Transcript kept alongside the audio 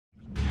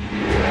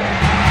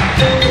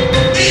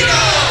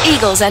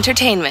Eagles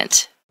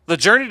Entertainment. The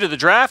journey to the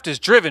draft is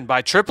driven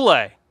by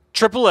AAA.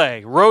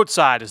 AAA,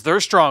 roadside is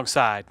their strong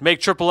side. Make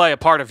AAA a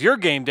part of your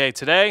game day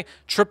today.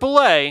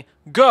 AAA,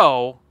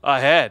 go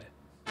ahead.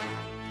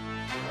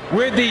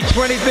 With the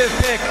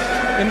 25th pick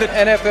in the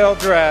NFL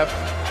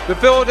Draft, the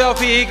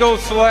Philadelphia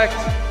Eagles select.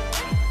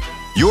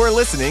 You're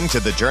listening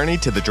to the Journey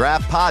to the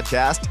Draft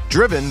podcast,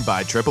 driven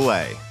by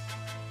AAA.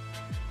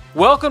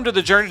 Welcome to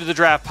the Journey to the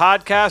Draft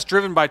podcast,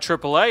 driven by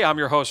AAA. I'm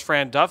your host,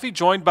 Fran Duffy,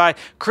 joined by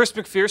Chris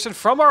McPherson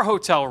from our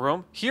hotel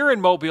room here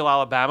in Mobile,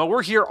 Alabama.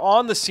 We're here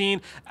on the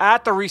scene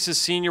at the Reese's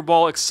Senior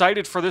Bowl,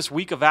 excited for this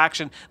week of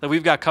action that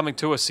we've got coming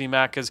to us,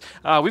 C-Mac, because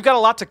we've got a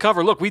lot to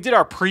cover. Look, we did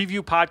our preview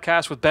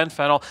podcast with Ben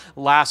Fennell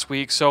last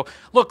week. So,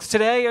 look,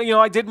 today,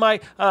 I did my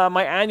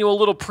annual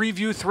little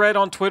preview thread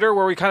on Twitter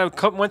where we kind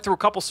of went through a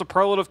couple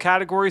superlative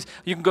categories.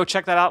 You can go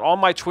check that out on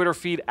my Twitter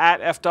feed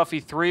at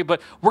FDuffy3.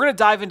 But we're going to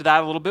dive into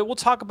that a little bit. We'll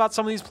talk about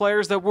some of these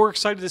players that we're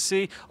excited to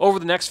see over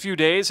the next few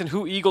days and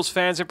who Eagles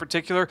fans in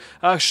particular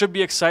should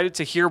be excited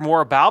to hear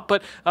more about.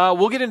 But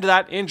we'll get into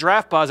that in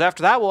Draft Buzz.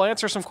 After that, we'll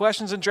answer some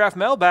questions in Draft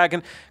Mailbag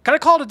and kind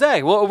of call it a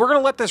day. Well, we're going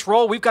to let this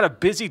roll. We've got a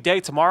busy day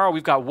tomorrow.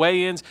 We've got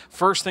weigh-ins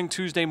first thing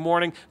Tuesday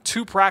morning,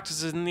 2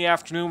 practices in the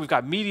afternoon. We've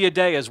got media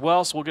day as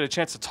well, so we'll get a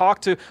chance to talk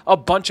to a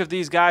bunch of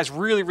these guys.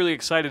 Really, really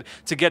excited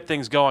to get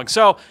things going.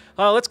 So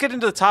let's get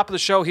into the top of the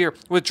show here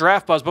with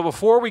Draft Buzz. But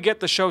before we get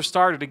the show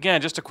started, again,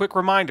 just a quick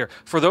reminder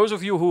for those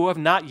of you who have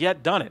not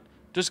yet done it.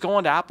 Just go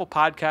on to Apple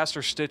Podcasts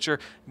or Stitcher,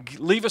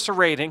 leave us a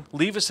rating,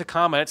 leave us a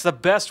comment. It's the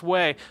best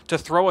way to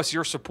throw us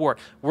your support.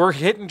 We're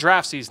hitting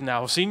draft season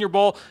now. Senior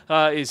Bowl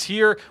is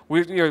here.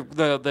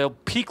 The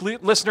peak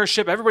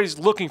listenership. Everybody's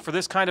looking for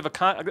this kind of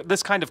content,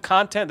 this kind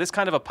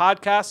of a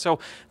podcast. So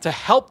to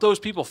help those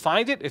people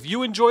find it, if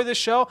you enjoy this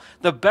show,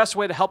 the best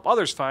way to help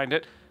others find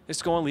it is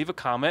to go and leave a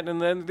comment,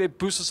 and then it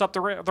boosts us up the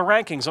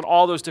rankings on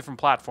all those different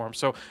platforms.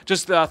 So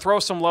just throw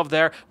some love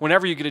there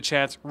whenever you get a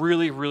chance.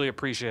 Really, really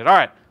appreciate it. All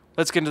right.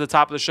 Let's get into the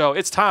top of the show.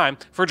 It's time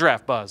for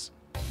Draft Buzz.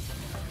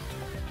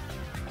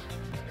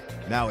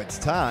 Now it's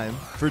time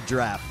for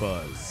Draft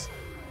Buzz.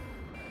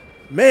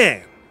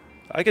 Man,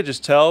 I could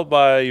just tell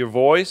by your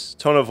voice,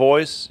 tone of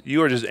voice,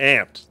 you are just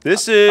amped.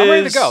 I'm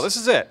ready to go. This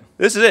is it.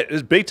 This is it. This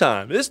is big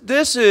time.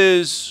 This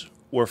is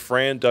where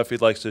Fran Duffy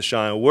likes to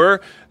shine.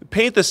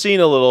 Paint the scene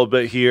a little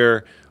bit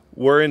here.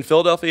 We're in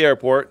Philadelphia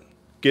Airport,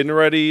 getting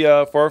ready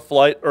for our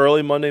flight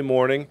early Monday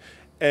morning,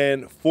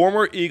 and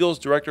former Eagles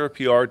Director of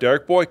PR,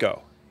 Derek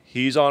Boyko,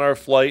 he's on our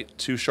flight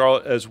to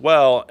Charlotte as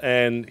well,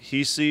 and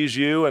he sees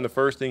you, and the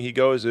first thing he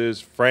goes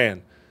is,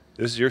 Fran,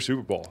 this is your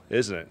Super Bowl,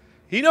 isn't it?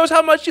 He knows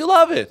how much you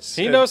love it.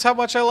 He knows how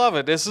much I love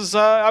it. This is,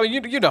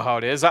 you know how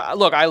it is.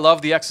 Look, I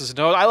love the X's and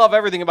O's. I love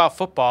everything about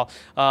football,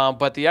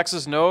 but the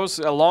X's and O's,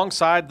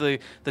 alongside the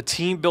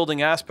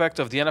team-building aspect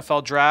of the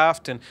NFL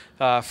draft and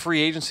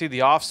free agency, the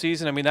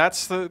offseason, I mean,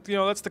 that's the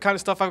kind of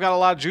stuff I've got a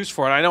lot of juice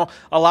for. And I know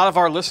a lot of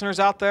our listeners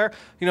out there,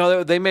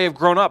 they may have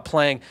grown up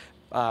playing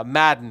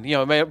Madden,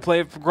 may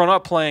have grown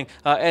up playing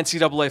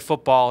NCAA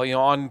football,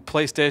 on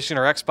PlayStation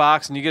or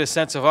Xbox, and you get a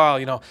sense of,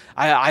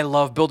 I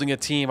love building a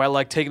team. I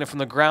like taking it from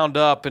the ground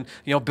up and,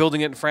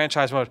 building it in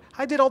franchise mode.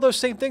 I did all those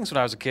same things when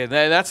I was a kid,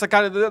 and that's that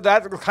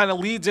kind of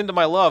leads into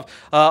my love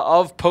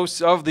of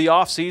the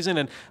off season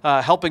and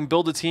helping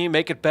build a team,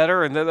 make it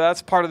better, and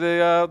that's part of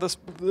the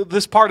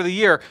this part of the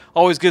year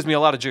always gives me a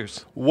lot of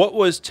juice. What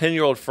was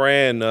 10-year-old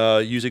Fran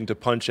using to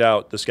punch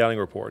out the scouting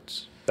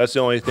reports? That's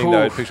the only thing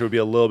that I picture would be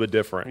a little bit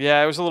different.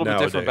 Yeah, it was a little bit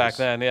different back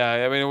then. Yeah,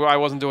 I mean, I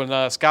wasn't doing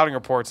scouting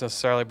reports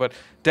necessarily, but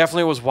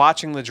definitely was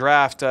watching the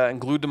draft and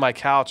glued to my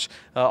couch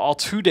all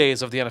 2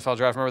 days of the NFL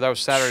draft. Remember, that was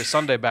Saturday,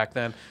 Sunday back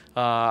then.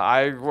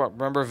 I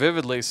remember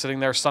vividly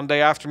sitting there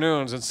Sunday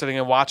afternoons and sitting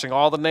and watching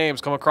all the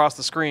names come across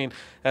the screen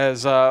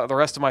as the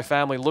rest of my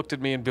family looked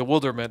at me in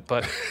bewilderment.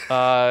 But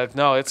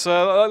no, it's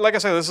like I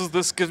said,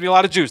 this gives me a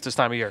lot of juice this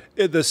time of year.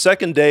 The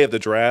second day of the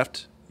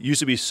draft used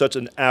to be such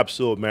an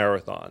absolute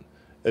marathon,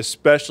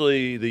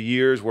 especially the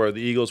years where the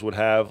Eagles would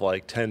have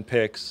like 10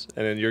 picks,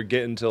 and then you're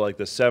getting to like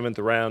the 7th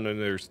round, and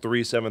there's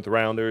 3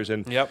 7th-rounders.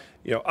 And,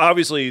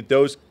 obviously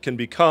those can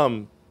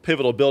become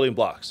pivotal building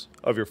blocks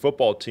of your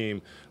football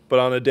team. But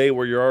on a day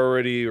where you're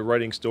already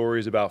writing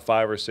stories about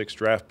 5 or 6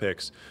 draft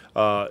picks,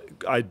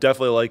 I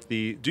definitely like do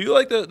you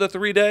like the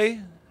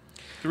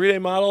 3-day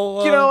model?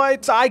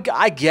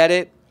 I get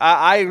it.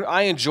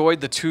 I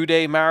enjoyed the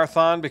 2-day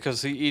marathon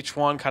because each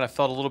one kind of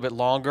felt a little bit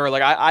longer.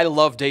 Like I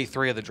love day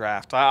 3 of the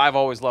draft. I've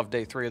always loved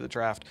day 3 of the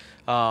draft.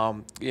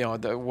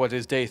 What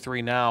is day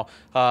 3 now?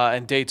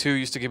 And day 2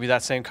 used to give me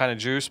that same kind of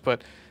juice.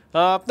 But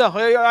no,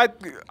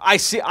 I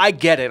see. I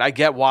get it. I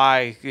get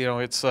why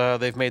it's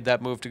they've made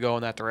that move to go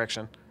in that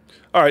direction.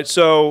 All right.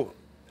 So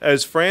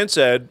as Fran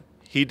said,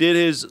 he did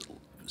his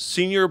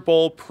Senior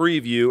Bowl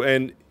preview,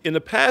 and in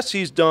the past,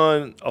 he's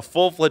done a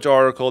full-fledged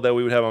article that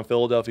we would have on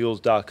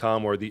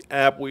PhiladelphiaEagles.com or the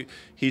app.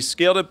 He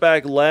scaled it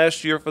back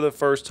last year for the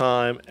first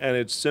time, and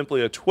it's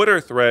simply a Twitter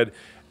thread,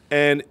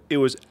 and it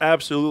was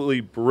absolutely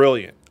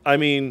brilliant. I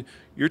mean,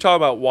 you're talking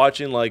about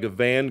watching like a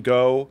Van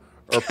Gogh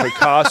or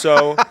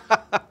Picasso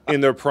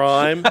in their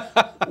prime.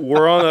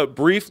 We're on a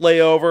brief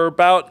layover,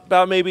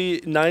 about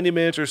maybe 90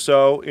 minutes or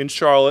so in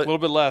Charlotte. A little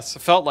bit less. It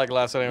felt like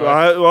less anyway.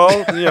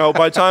 Well,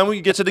 by the time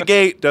we get to the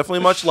gate,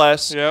 definitely much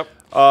less. Yep.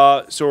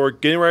 So we're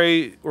getting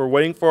ready. We're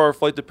waiting for our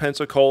flight to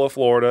Pensacola,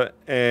 Florida,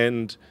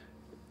 and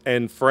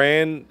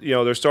Fran,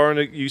 they're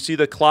starting to. You see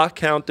the clock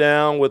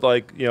countdown with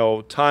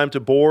time to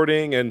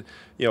boarding, and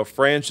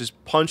Fran's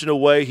just punching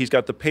away. He's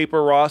got the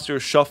paper roster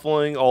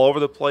shuffling all over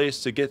the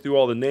place to get through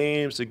all the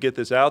names to get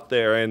this out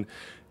there, and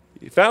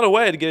he found a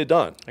way to get it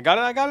done. I got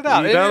it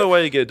out. He found a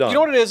way to get it done. You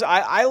know what it is?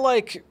 I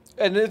like.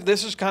 And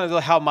this is kind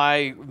of how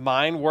my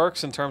mind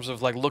works in terms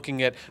of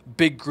looking at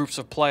big groups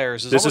of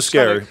players. This is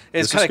scary.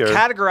 It's kind of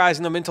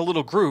categorizing them into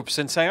little groups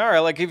and saying, all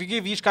right, if you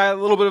give each guy a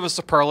little bit of a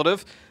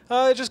superlative,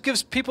 it just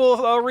gives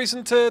people a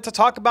reason to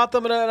talk about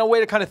them and a way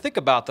to kind of think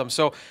about them.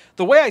 So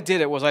the way I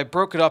did it was I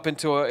broke it up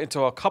into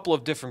a couple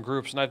of different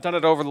groups, and I've done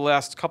it over the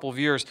last couple of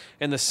years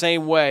in the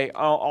same way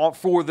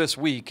for this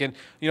week. And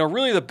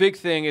really the big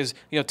thing is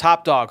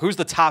top dog. Who's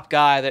the top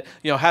guy that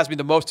has me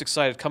the most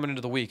excited coming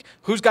into the week?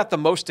 Who's got the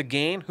most to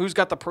gain? Who's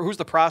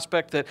the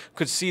prospect that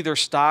could see their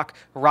stock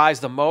rise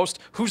the most?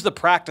 Who's the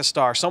practice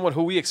star? Someone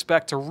who we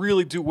expect to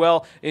really do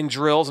well in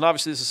drills, and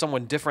obviously this is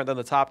someone different than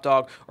the top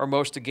dog or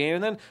most to gain.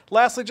 And then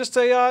lastly, just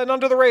an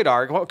under the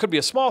radar. It could be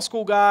a small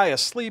school guy, a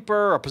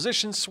sleeper, a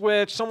position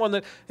switch, someone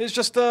that is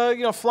just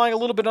flying a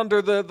little bit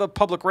under the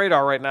public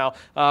radar right now.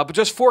 But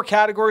just 4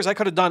 categories. I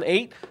could have done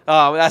 8,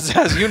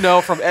 as you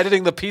know from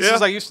editing the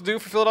pieces I used to do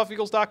for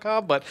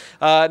PhiladelphiaEagles.com. But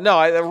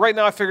no, right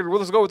now I figured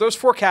let's go with those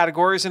 4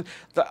 categories. And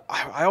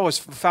I always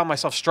found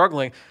myself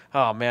struggling.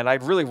 Oh man,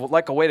 I'd really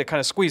like a way to kind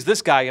of squeeze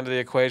this guy into the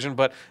equation,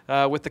 but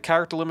with the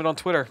character limit on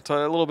Twitter, it's a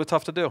little bit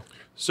tough to do.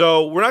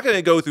 So we're not going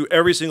to go through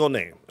every single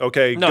name.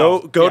 Okay, no.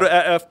 Go to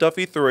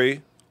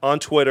 @FDuffy3 on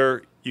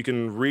Twitter. You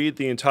can read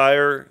the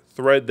entire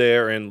thread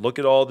there and look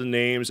at all the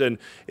names. And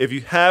if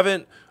you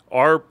haven't,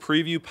 our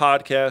preview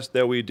podcast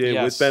that we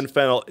did with Ben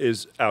Fennell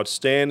is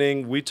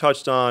outstanding. We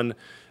touched on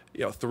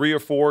 3 or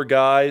 4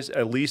 guys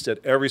at least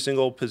at every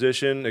single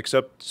position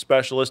except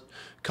specialist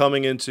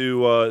coming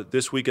into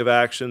this week of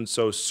action.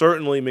 So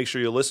certainly make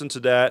sure you listen to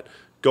that.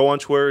 Go on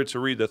Twitter to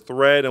read the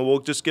thread, and we'll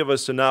just give a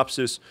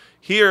synopsis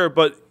here.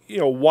 But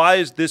why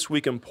is this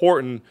week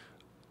important?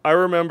 I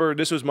remember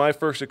this was my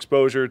first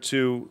exposure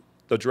to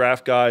the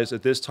draft guys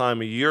at this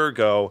time a year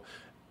ago,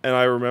 and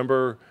I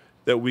remember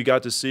that we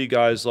got to see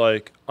guys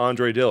like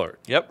Andre Dillard.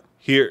 Yep.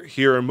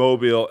 Here in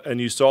Mobile,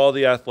 and you saw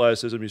the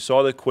athleticism, you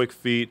saw the quick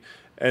feet,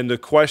 and the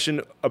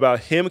question about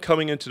him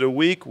coming into the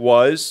week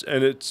was,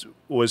 and it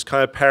was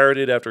kind of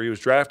parroted after he was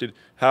drafted,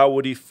 how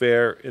would he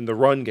fare in the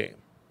run game?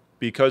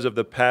 Because of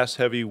the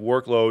pass-heavy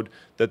workload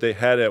that they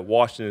had at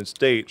Washington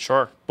State.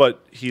 Sure.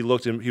 But he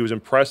was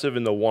impressive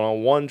in the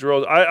one-on-one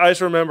drills. I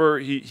just remember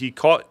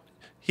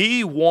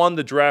he won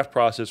the draft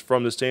process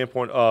from the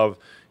standpoint of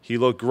he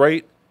looked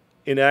great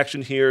in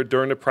action here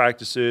during the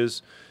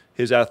practices.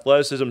 His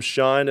athleticism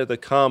shined at the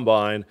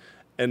combine.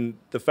 And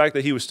the fact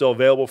that he was still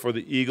available for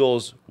the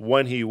Eagles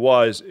when it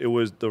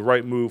was the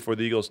right move for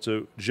the Eagles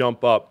to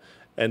jump up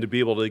and to be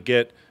able to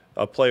get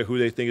a player who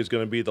they think is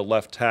going to be the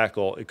left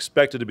tackle,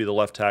 expected to be the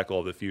left tackle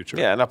of the future.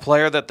 Yeah, and a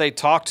player that they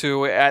talked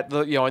to at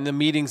the in the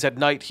meetings at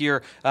night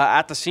here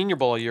at the Senior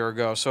Bowl a year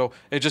ago. So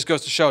it just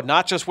goes to show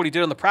not just what he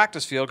did on the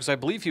practice field, because I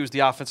believe he was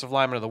the offensive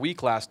lineman of the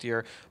week last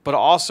year, but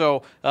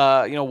also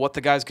what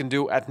the guys can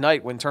do at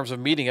night in terms of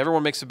meeting.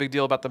 Everyone makes a big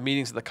deal about the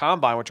meetings at the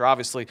combine, which are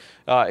obviously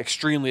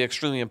extremely,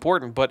 extremely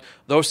important. But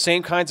those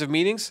same kinds of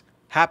meetings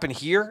happen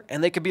here,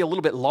 and they could be a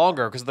little bit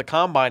longer because at the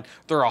combine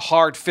they're a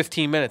hard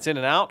 15 minutes in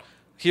and out.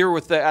 Here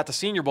at the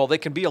Senior Bowl, they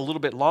can be a little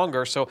bit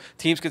longer, so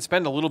teams can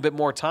spend a little bit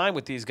more time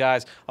with these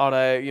guys on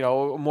a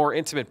more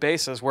intimate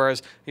basis.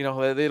 Whereas they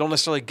don't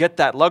necessarily get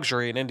that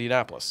luxury in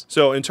Indianapolis.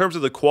 So in terms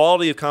of the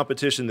quality of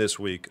competition this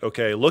week,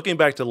 okay, looking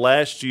back to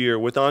last year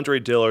with Andre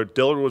Dillard,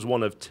 Dillard was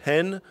one of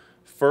 10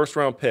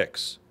 first-round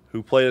picks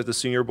who played at the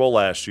Senior Bowl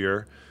last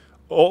year.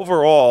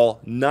 Overall,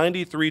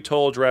 93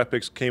 total draft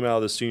picks came out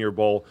of the Senior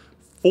Bowl.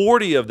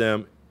 40 of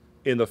them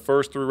in the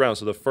first 3 rounds.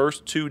 So the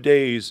first 2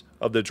 days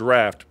of the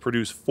draft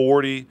produced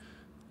 40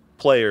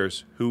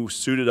 players who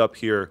suited up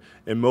here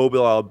in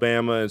Mobile,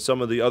 Alabama, and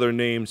some of the other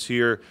names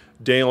here.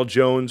 Daniel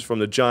Jones from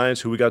the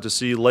Giants, who we got to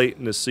see late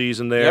in the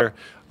season there.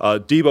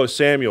 Yep. Deebo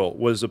Samuel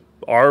was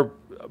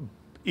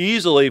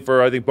easily,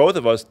 for I think both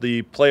of us,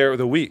 the player of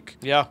the week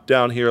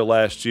down here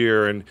last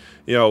year. And,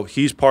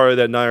 he's part of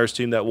that Niners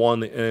team that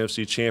won the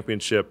NFC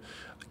Championship.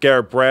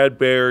 Garrett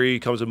Bradbury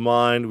comes to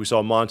mind. We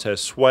saw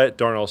Montez Sweat,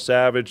 Darnell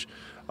Savage.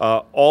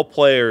 All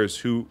players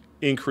who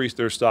increased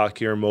their stock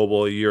here in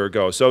Mobile a year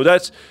ago. So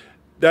that's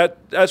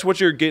what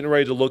you're getting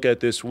ready to look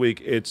at this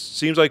week. It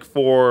seems like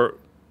for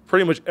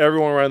pretty much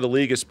everyone around the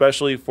league,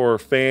 especially for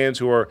fans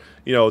who are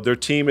their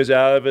team is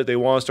out of it. They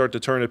want to start to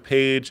turn a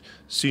page.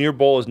 Senior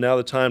Bowl is now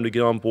the time to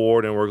get on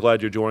board, and we're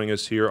glad you're joining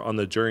us here on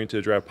the Journey to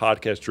the Draft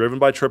podcast, driven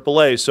by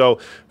AAA. So,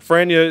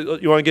 Fran,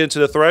 you want to get into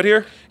the thread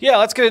here? Yeah,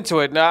 let's get into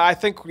it. Now, I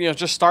think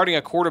just starting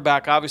a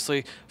quarterback,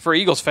 obviously, for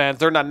Eagles fans,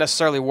 they're not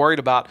necessarily worried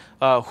about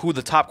who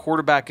the top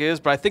quarterback is,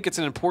 but I think it's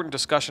an important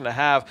discussion to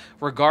have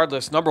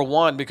regardless. Number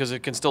one, because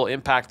it can still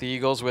impact the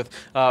Eagles with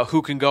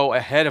who can go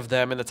ahead of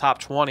them in the top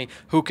 20,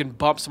 who can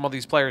bump some of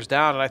these players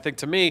down. And I think,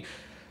 to me,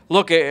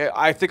 look,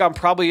 I think I'm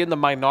probably in the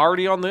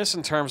minority on this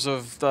in terms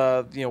of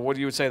the, what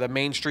you would say, the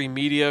mainstream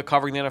media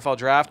covering the NFL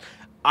draft.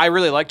 I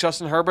really like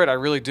Justin Herbert. I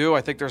really do.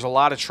 I think there's a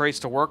lot of traits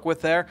to work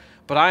with there.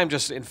 But I am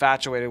just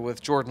infatuated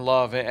with Jordan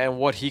Love and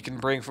what he can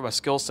bring from a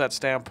skill set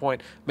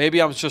standpoint.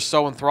 Maybe I'm just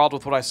so enthralled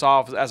with what I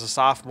saw as a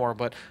sophomore,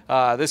 but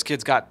this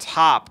kid's got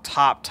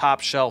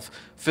top shelf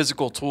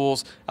physical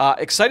tools.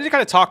 Excited to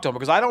kind of talk to him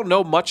because I don't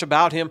know much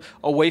about him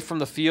away from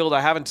the field.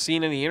 I haven't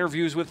seen any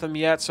interviews with him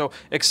yet. So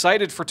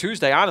excited for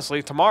Tuesday,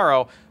 honestly,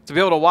 tomorrow, to be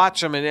able to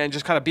watch him and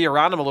just kind of be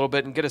around him a little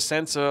bit and get a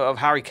sense of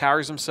how he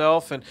carries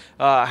himself and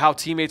how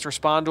teammates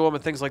respond to him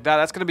and things like that.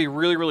 That's going to be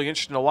really, really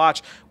interesting to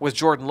watch with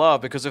Jordan Love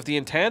because if the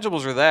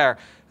intangibles are there,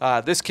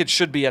 this kid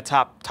should be a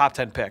top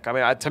 10 pick. I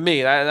mean, to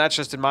me, that's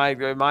just in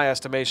my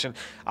estimation.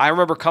 I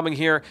remember coming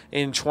here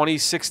in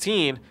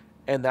 2016,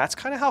 and that's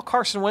kind of how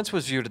Carson Wentz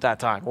was viewed at that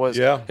time.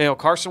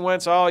 Carson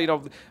Wentz,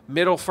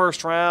 middle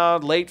first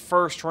round, late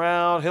first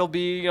round. He'll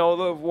be,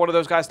 one of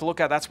those guys to look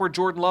at. That's where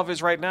Jordan Love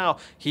is right now.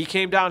 He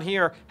came down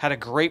here, had a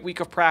great week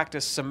of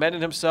practice,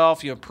 cemented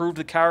himself, improved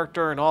the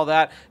character and all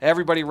that.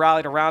 Everybody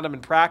rallied around him in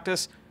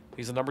practice.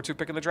 He's the number 2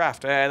 pick in the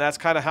draft. And that's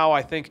kind of how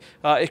I think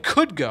it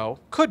could go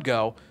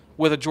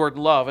with a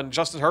Jordan Love. And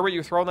Justin Herbert,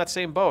 you throw in that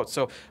same boat.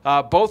 So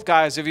both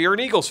guys, if you're an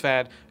Eagles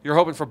fan, you're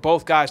hoping for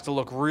both guys to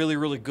look really,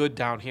 really good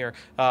down here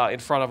in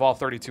front of all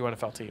 32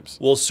 NFL teams.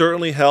 Will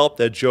certainly help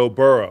that Joe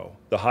Burrow,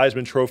 the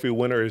Heisman Trophy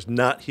winner, is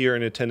not here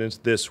in attendance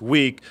this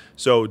week.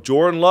 So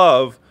Jordan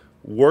Love,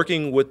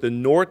 working with the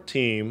North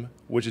team,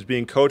 which is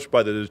being coached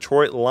by the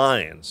Detroit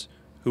Lions,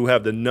 who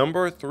have the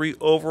number 3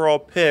 overall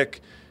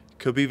pick,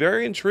 could be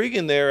very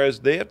intriguing there as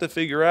they have to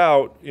figure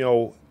out,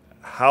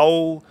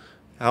 how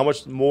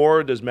much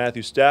more does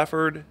Matthew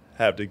Stafford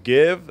have to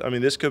give? I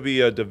mean, this could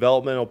be a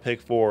developmental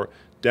pick for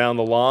down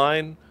the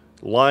line.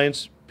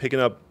 Lions picking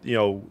up,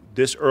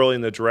 this early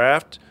in the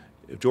draft.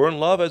 If Jordan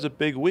Love has a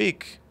big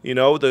week,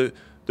 the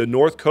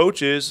North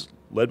coaches,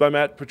 led by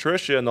Matt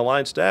Patricia and the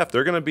Lions staff,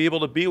 they're going to be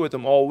able to be with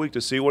him all week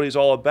to see what he's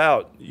all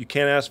about. You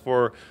can't ask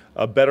for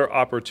a better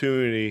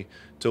opportunity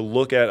to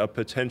look at a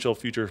potential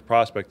future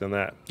prospect than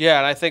that. Yeah,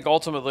 and I think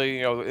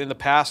ultimately, in the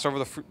past, over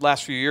the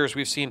last few years,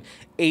 we've seen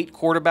 8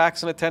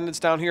 quarterbacks in attendance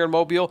down here in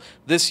Mobile.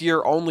 This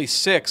year, only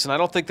 6, and I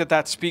don't think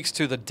that speaks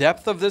to the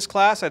depth of this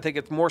class. I think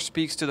it more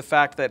speaks to the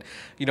fact that,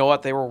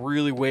 they were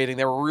really waiting.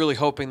 They were really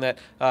hoping that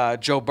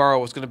Joe Burrow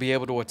was going to be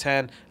able to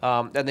attend,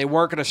 and they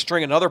weren't going to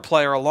string another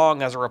player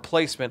along as a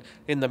replacement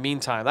in the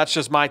meantime. That's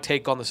just my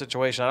take on the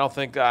situation. I don't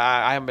think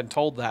I haven't been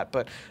told that,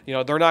 but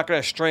they're not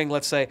going to string,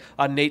 let's say,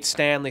 a Nate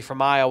Stanley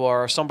from Iowa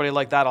or somebody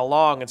like that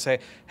along and say,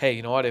 hey,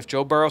 you know what, if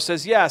Joe Burrow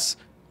says yes,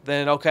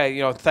 then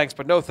okay, thanks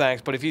but no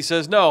thanks. But if he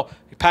says no,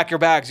 pack your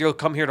bags, you'll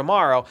come here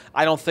tomorrow.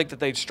 I don't think that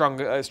they'd strung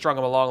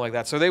him along like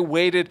that. So they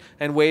waited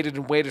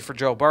for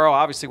Joe Burrow.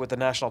 Obviously, with the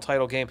national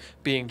title game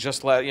being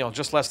just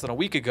less than a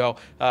week ago,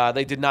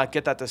 they did not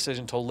get that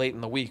decision until late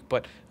in the week.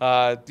 But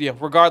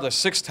regardless,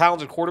 6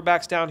 talented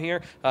quarterbacks down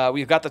here.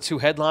 We've got the 2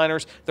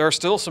 headliners. There are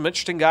still some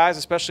interesting guys,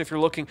 especially if you're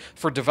looking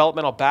for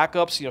developmental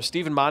backups.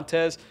 Steven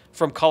Montez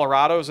from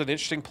Colorado is an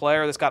interesting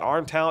player that's got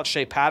arm talent.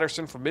 Shea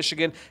Patterson from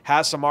Michigan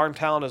has some arm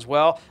talent as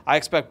well. I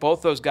expect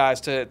both those guys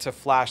to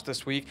flash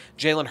this week.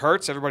 Jalen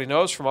Hurts, everybody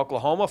knows, from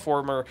Oklahoma,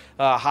 former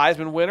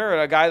Heisman winner,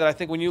 and a guy that I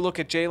think when you look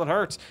at Jalen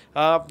Hurts,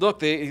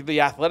 the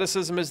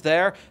athleticism is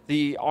there,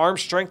 the arm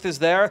strength is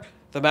there.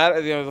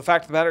 The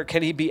fact of the matter,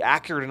 can he be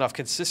accurate enough,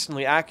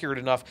 consistently accurate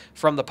enough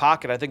from the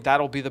pocket? I think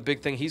that'll be the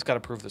big thing he's got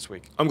to prove this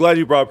week. I'm glad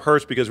you brought up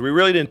Hurts because we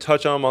really didn't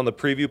touch on him on the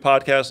preview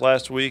podcast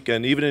last week,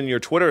 and even in your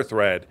Twitter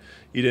thread,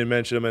 you didn't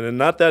mention him. And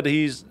not that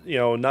he's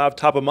not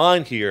top of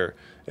mind here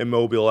in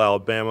Mobile,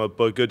 Alabama,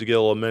 but good to get a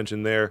little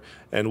mention there,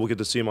 and we'll get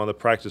to see him on the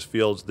practice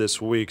fields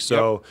this week.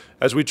 So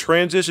As we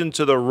transition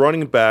to the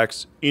running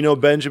backs,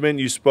 Benjamin,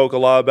 you spoke a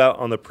lot about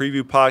on the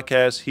preview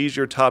podcast. He's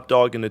your top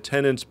dog in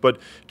attendance, but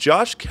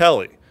Josh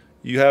Kelly,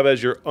 you have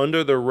as your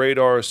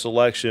under-the-radar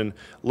selection.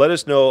 Let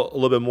us know a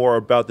little bit more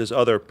about this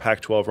other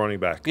Pac-12 running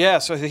back. Yeah,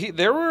 so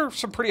there were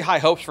some pretty high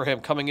hopes for him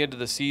coming into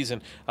the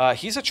season.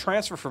 He's a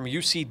transfer from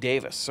UC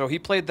Davis. So he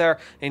played there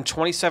in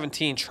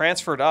 2017,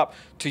 transferred up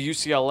to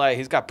UCLA.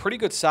 He's got pretty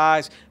good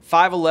size,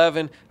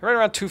 5'11", right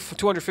around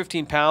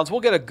 215 pounds.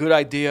 We'll get a good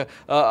idea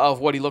of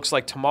what he looks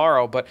like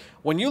tomorrow. But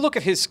when you look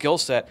at his skill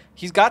set,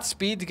 he's got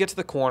speed to get to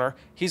the corner.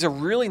 He's a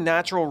really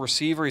natural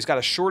receiver. He's got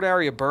a short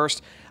area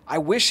burst. I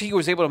wish he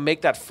was able to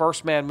make that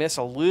first man miss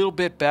a little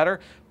bit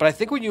better. But I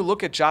think when you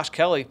look at Josh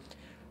Kelly,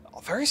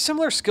 very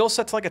similar skill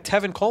set to like a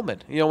Tevin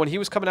Coleman. You know, when he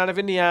was coming out of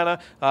Indiana,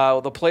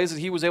 the plays that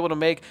he was able to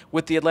make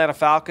with the Atlanta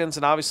Falcons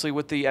and obviously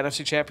with the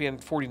NFC champion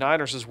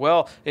 49ers as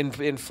well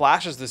in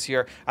flashes this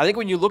year. I think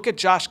when you look at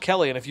Josh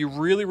Kelly, and if you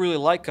really, really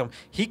like him,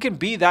 he can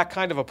be that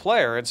kind of a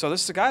player. And so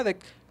this is a guy that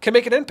can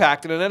make an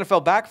impact in an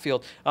NFL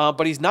backfield,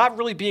 but he's not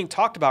really being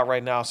talked about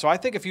right now. So I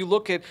think if you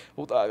look at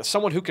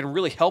someone who can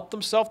really help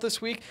themselves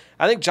this week,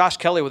 I think Josh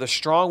Kelly with a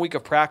strong week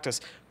of practice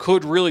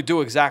could really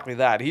do exactly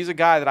that. He's a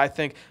guy that I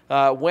think,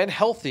 when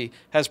healthy,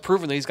 has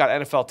proven that he's got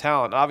NFL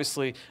talent.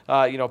 Obviously,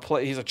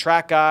 he's a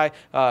track guy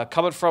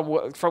coming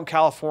from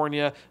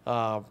California.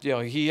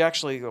 He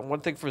actually, one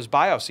thing from his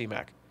bio,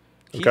 C-Mac,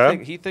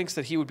 he thinks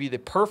that he would be the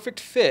perfect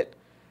fit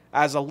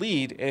as a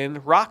lead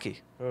in Rocky.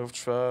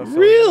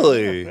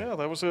 Really? Yeah,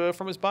 that was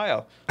from his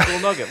bio.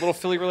 Little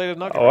Philly-related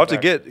nugget. I'll have to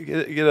get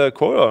a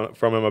quote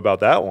from him about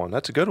that one.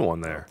 That's a good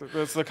one there.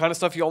 That's the kind of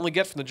stuff you only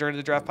get from the Journey to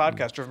the Draft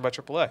podcast driven by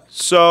AAA.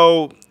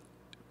 So,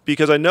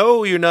 because I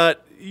know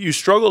you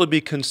struggle to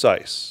be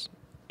concise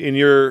in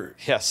your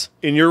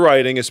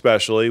writing,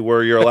 especially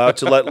where you're allowed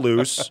to let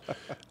loose.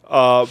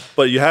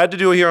 But you had to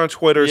do it here on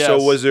Twitter. Yes.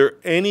 So, was there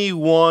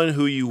anyone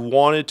who you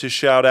wanted to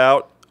shout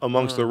out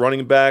amongst the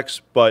running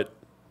backs, but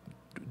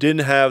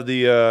didn't have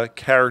the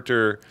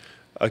character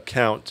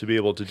account to be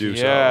able to do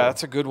so? Yeah,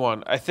 that's a good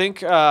one. I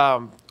think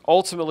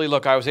ultimately,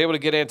 look, I was able to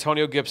get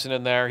Antonio Gibson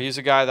in there. He's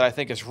a guy that I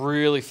think is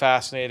really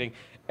fascinating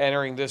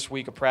entering this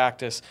week of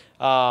practice.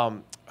 If I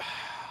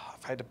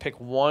had to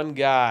pick one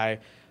guy,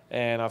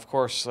 and of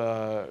course,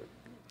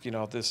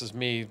 this is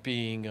me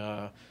being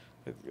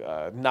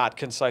not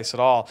concise at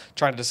all,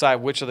 trying to decide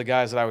which of the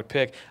guys that I would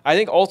pick. I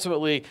think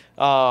ultimately,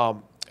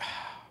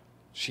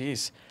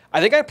 I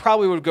think I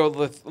probably would go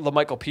with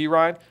LaMichael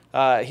Pirine.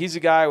 He's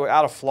a guy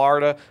out of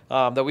Florida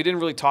that we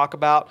didn't really talk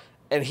about.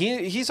 And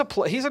he's an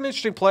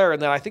interesting player,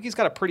 and then I think he's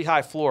got a pretty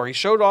high floor. He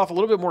showed off a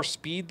little bit more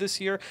speed this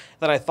year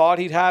than I thought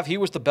he'd have. He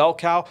was the bell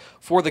cow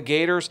for the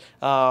Gators.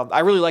 I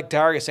really like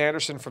Darius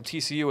Anderson from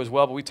TCU as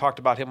well, but we talked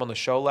about him on the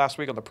show last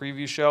week on the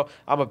preview show.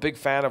 I'm a big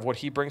fan of what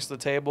he brings to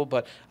the table,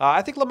 but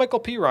I think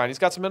LaMichael Pirine, he's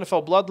got some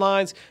NFL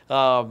bloodlines.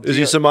 Is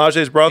he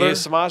Samaje's brother? He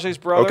is Samaje's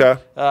brother.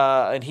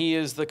 Okay. And he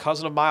is the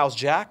cousin of Miles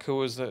Jack,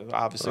 who is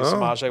obviously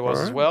Samaje was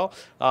as well.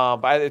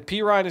 But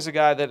Pirine is a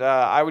guy that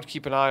I would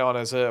keep an eye on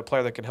as a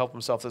player that can help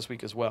himself this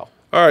week as well.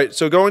 All right,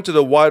 so going to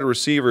the wide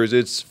receivers,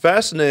 it's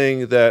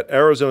fascinating that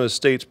Arizona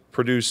State's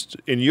produced,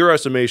 in your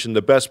estimation,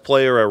 the best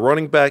player at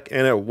running back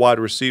and at wide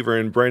receiver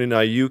in Brandon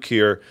Ayuk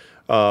here,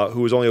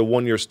 who was only a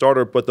one-year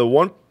starter. But the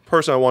one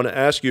person I want to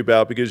ask you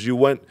about, because you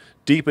went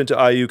deep into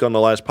Ayuk on the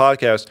last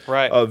podcast,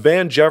 right.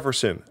 Van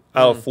Jefferson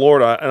out of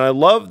Florida. And I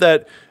love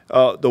that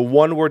the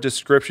one-word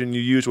description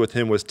you used with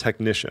him was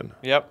technician.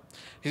 Yep.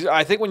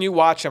 I think when you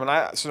watch him,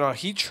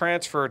 he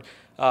transferred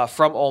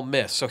from Ole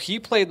Miss. So he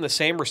played in the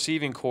same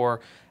receiving corps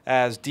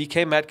as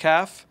DK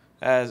Metcalf,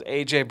 as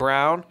A.J.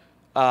 Brown,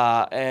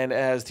 and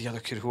as the other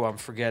kid who I'm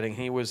forgetting.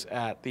 He was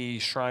at the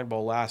Shrine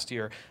Bowl last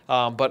year.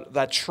 But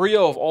that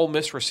trio of Ole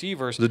Miss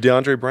receivers. The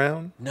DeAndre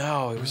Brown?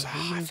 No, it was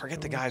I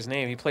forget the guy's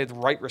name. He played the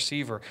right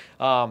receiver.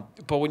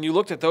 But when you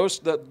looked at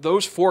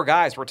those four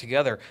guys were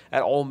together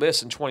at Ole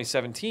Miss in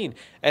 2017,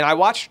 and I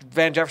watched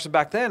Van Jefferson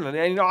back then,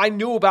 and I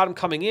knew about him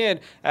coming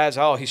in as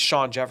he's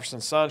Sean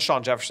Jefferson's son.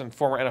 Sean Jefferson,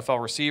 former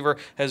NFL receiver,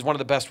 is one of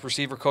the best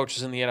receiver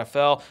coaches in the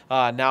NFL.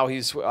 Now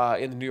he's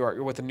in New York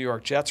with the New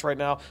York Jets right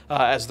now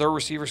as their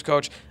receivers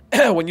coach.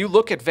 When you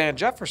look at Van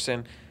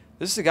Jefferson,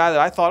 this is a guy that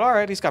I thought, all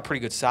right, he's got pretty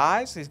good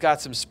size. He's got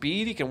some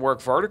speed. He can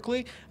work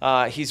vertically.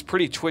 He's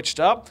pretty twitched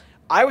up.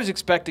 I was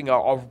expecting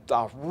a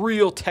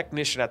real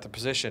technician at the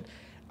position.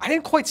 I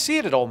didn't quite see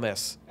it at Ole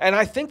Miss. And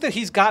I think that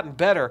he's gotten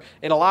better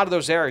in a lot of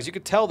those areas. You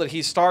could tell that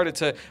he's started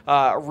to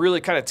really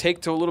kind of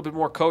take to a little bit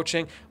more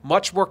coaching,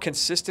 much more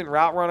consistent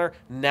route runner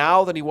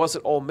now than he was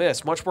at Ole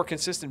Miss, much more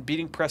consistent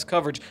beating press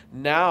coverage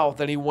now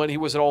than when he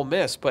was at Ole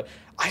Miss. But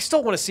I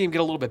still want to see him get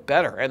a little bit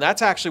better. And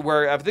that's actually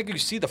where I think you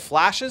see the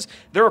flashes.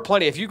 There are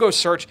plenty. If you go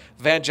search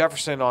Van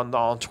Jefferson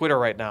on Twitter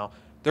right now,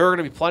 there are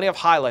going to be plenty of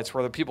highlights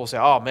where the people say,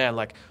 oh, man,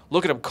 like,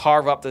 look at him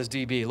carve up this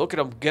DB. Look at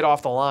him get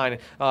off the line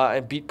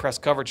and beat press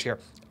coverage here.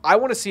 I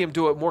want to see him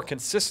do it more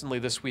consistently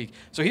this week.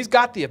 So he's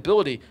got the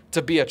ability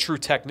to be a true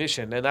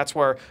technician, and that's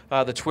where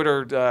the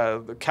Twitter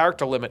the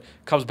character limit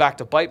comes back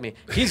to bite me.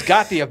 He's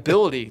got the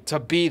ability to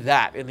be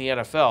that in the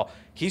NFL.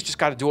 He's just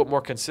got to do it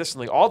more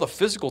consistently. All the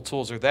physical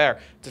tools are there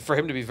for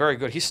him to be very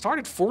good. He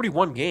started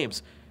 41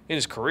 games in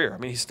his career. I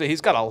mean,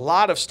 he's got a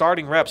lot of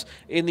starting reps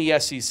in the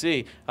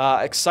SEC.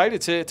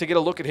 Excited to get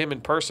a look at him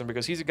in person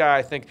because he's a guy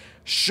I think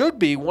should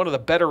be one of the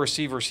better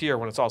receivers here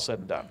when it's all said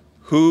and done.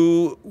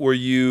 Who were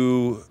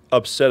you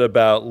upset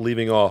about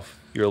leaving off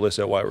your list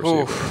at wide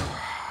receiver?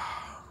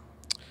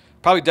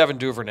 Probably Devin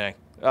Duvernay.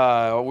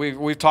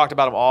 We've talked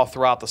about him all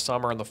throughout the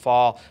summer and the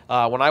fall.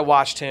 When I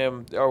watched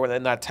him, or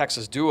in that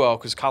Texas duo,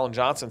 because Colin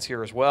Johnson's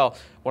here as well,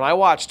 when I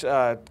watched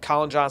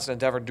Colin Johnson and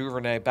Devin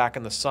Duvernay back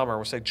in the summer,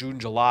 we'll say June,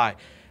 July,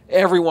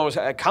 everyone was.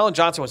 Colin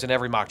Johnson was in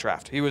every mock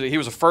draft. He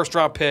was a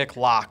first-round pick,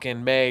 lock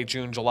in May,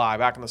 June, July,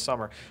 back in the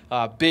summer.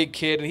 Big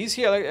kid, and he's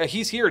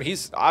here. And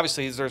he's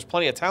obviously there's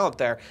plenty of talent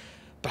there.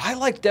 But I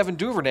liked Devin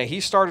Duvernay. He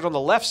started on the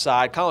left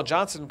side. Colin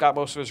Johnson got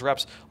most of his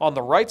reps on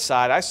the right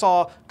side. I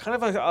saw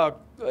kind of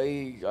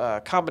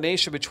a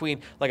combination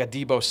between like a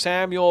Deebo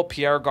Samuel,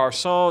 Pierre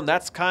Garçon.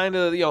 That's kind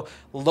of,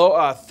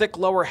 low, thick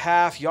lower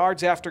half,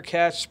 yards after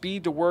catch,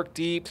 speed to work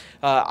deep.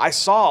 I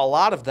saw a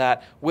lot of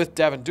that with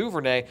Devin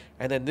Duvernay.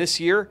 And then this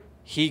year,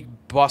 he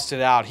busted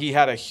out. He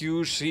had a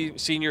huge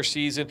senior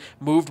season,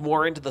 moved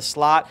more into the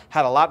slot,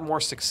 had a lot more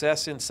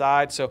success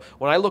inside. So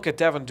when I look at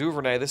Devin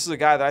Duvernay, this is a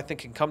guy that I think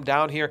can come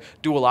down here,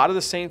 do a lot of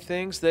the same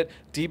things that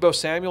Deebo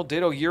Samuel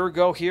did a year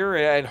ago here,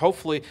 and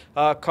hopefully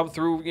come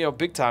through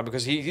big time,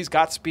 because he's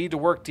got speed to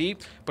work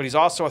deep, but he's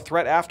also a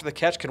threat after the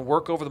catch, can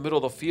work over the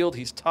middle of the field.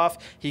 He's tough.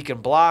 He can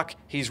block.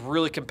 He's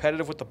really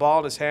competitive with the ball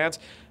in his hands.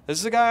 This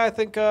is a guy I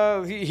think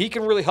he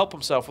can really help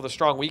himself with a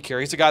strong week here.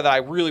 He's a guy that I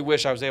really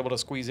wish I was able to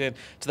squeeze in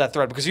to that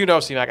thread, because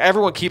C-Mac,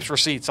 everyone keeps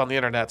receipts on the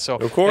internet. So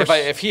of course,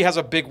 if he has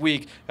a big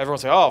week,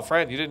 everyone's like, "Oh,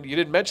 Fran, you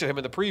didn't mention him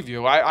in the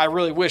preview." I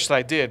really wish that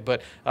I did,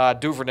 but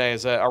Duvernay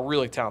is a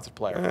really talented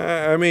player.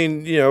 I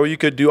mean, you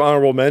could do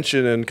honorable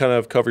mention and kind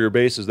of cover your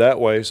bases that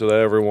way, so that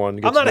everyone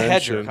gets I'm not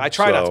mentioned. a hedger. I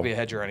try not to be a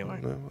hedger anyway.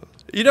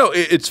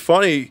 It's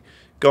funny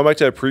going back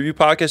to that preview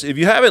podcast. If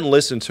you haven't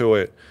listened to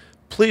it,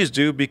 please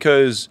do,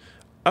 because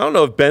I don't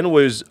know if Ben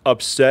was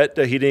upset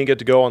that he didn't get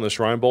to go on the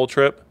Shrine Bowl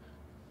trip,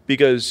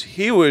 because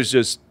he was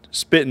just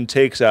spitting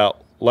takes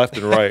out left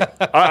and right.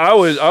 I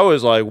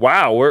was like,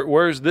 wow,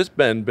 where's this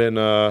Ben been?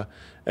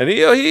 And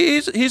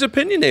he's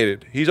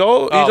opinionated. He's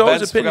always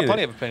Ben's opinionated. got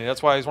plenty of opinion.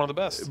 That's why he's one of the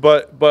best.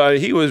 But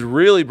he was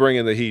really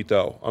bringing the heat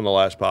though on the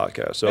last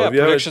podcast. So if you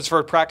predictions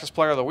for practice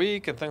player of the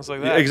week and things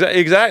like that.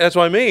 Exactly. That's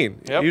what I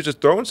mean. Yep. He was just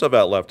throwing stuff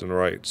out left and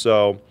right.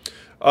 So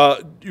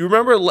you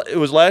remember it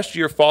was last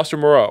year Foster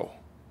Moreau.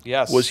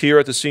 Yes. Was here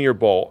at the Senior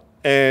Bowl,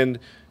 and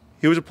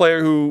he was a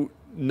player who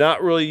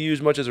not really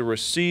used much as a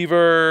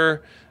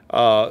receiver.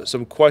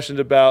 Some questions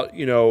about,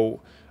 he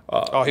would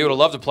have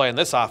loved to play in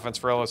this offense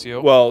for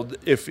LSU. Well,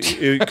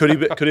 could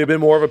he have been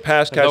more of a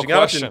pass catching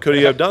option? Could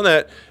he have done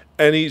that?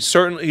 And he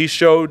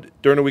showed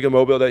during the week of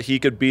Mobile that he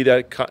could be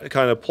that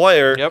kind of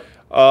player. Yep.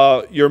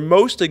 Your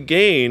most to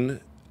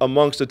gain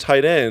amongst the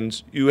tight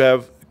ends, you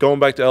have,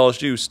 going back to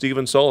LSU,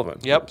 Stephen Sullivan.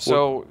 Yep.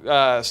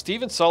 So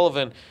Stephen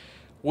Sullivan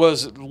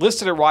was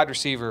listed at wide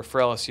receiver for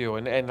LSU,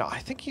 and I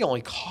think he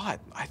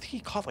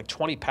caught like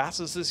 20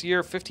 passes this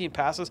year, 15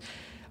 passes.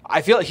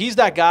 I feel like he's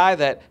that guy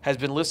that has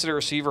been listed at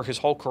receiver his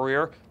whole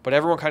career, but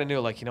everyone kind of knew,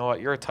 like,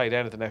 you're a tight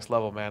end at the next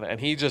level, man. And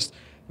he just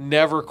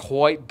never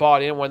quite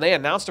bought in. When they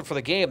announced him for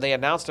the game, they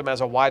announced him as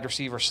a wide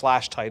receiver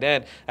 / tight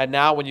end. And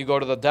now when you go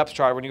to the depth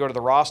chart, when you go to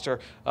the roster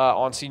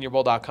on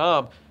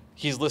SeniorBowl.com,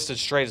 he's listed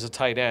straight as a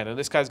tight end, and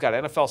this guy's got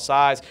NFL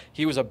size.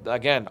 He was a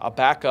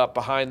backup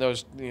behind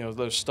those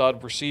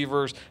stud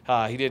receivers.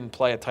 He didn't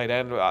play at tight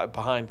end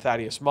behind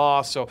Thaddeus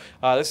Moss. So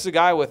this is a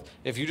guy with,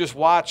 if you just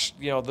watch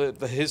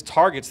his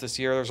targets this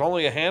year, there's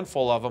only a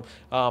handful of them,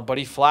 but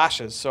he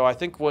flashes. So I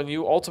think when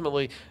you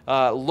ultimately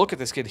look at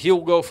this kid,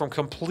 he'll go from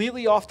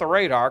completely off the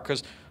radar,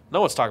 because no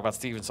one's talking about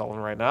Stephen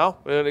Sullivan right now.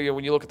 When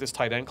you look at this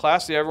tight end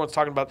class, everyone's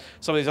talking about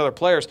some of these other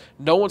players.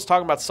 No one's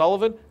talking about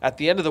Sullivan. At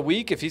the end of the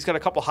week, if he's got a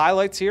couple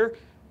highlights here,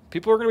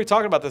 people are going to be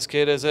talking about this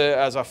kid as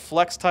a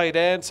flex tight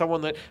end, someone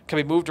that can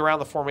be moved around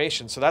the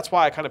formation. So that's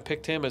why I kind of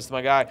picked him as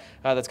my guy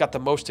that's got the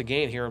most to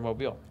gain here in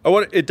Mobile.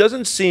 It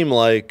doesn't seem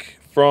like,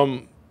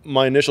 from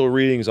my initial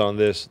readings on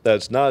this,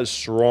 that's not a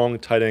strong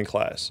tight end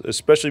class,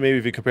 especially maybe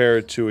if you compare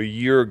it to a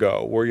year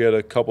ago, where you had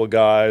a couple of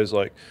guys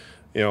like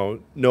Noah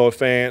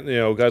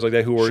Fant, guys like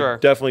that who were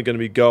definitely going to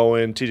be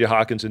going. T.J.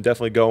 Hawkinson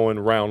definitely going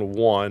round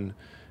one.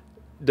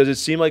 Does it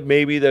seem like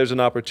maybe there's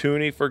an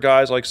opportunity for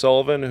guys like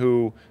Sullivan,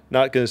 who,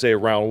 not going to say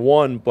round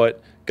one,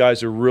 but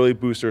guys who really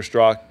boost their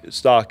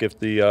stock if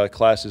the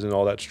class isn't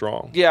all that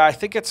strong? Yeah, I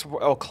think it's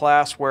a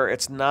class where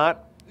it's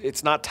not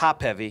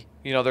top heavy.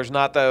 There's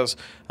not those,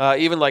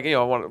 even like,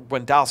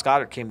 when Dallas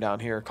Goedert came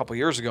down here a couple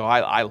years ago,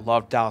 I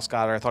loved Dallas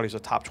Goedert. I thought he was a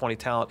top 20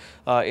 talent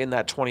in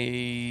that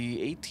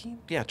 2018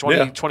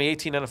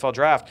 NFL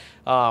draft.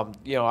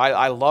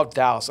 I loved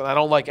Dallas, and I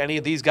don't like any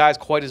of these guys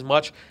quite as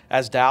much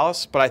as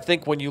Dallas, but I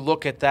think when you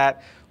look at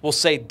that, we'll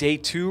say day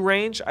 2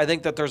 range, I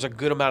think that there's a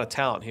good amount of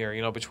talent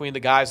here. Between the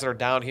guys that are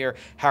down here,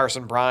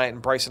 Harrison Bryant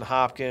and Bryson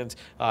Hopkins,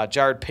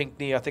 Jared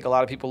Pinkney, I think a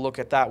lot of people look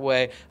at that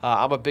way.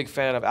 I'm a big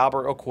fan of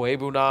Albert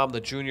Okwuegbunam, the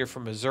junior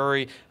from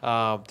Missouri.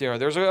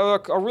 There's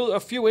a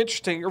few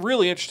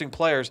really interesting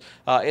players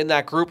in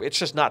that group. It's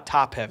just not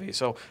top heavy.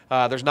 So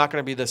there's not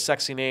going to be the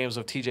sexy names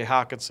of T.J.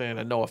 Hawkinson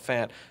and Noah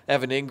Fant,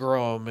 Evan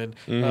Ingram, and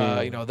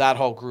that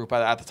whole group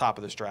at the top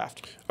of this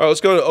draft. All right,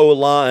 let's go to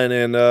O-line,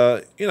 and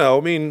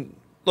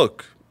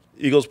look,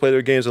 Eagles play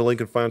their games at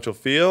Lincoln Financial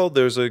Field.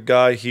 There's a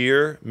guy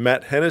here,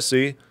 Matt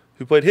Hennessy,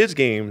 who played his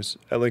games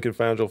at Lincoln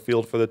Financial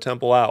Field for the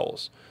Temple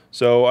Owls.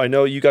 So I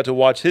know you got to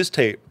watch his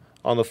tape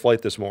on the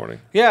flight this morning.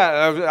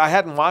 Yeah, I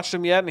hadn't watched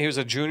him yet, and he was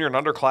a junior and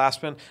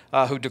underclassman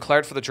who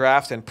declared for the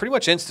draft and pretty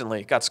much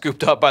instantly got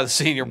scooped up by the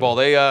Senior Bowl.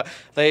 They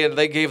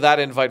gave that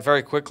invite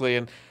very quickly,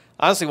 and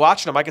honestly,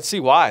 watching him, I could see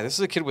why. This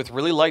is a kid with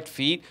really light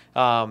feet.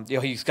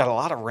 He's got a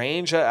lot of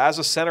range as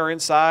a center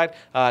inside,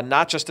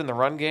 not just in the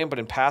run game, but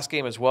in pass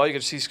game as well. You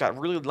can see he's got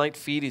really light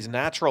feet. He's a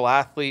natural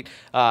athlete.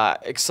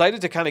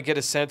 Excited to kind of get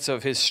a sense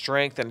of his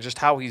strength and just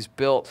how he's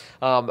built.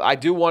 I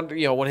do wonder,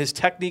 when his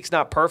technique's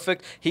not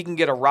perfect, he can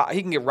get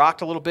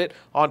rocked a little bit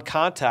on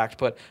contact.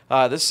 But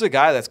this is a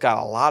guy that's got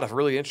a lot of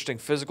really interesting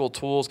physical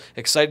tools.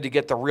 Excited to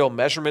get the real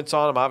measurements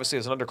on him. Obviously,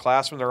 as an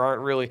underclassman, there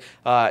aren't really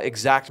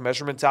exact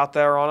measurements out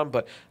there on him,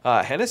 but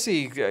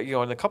Hennessy,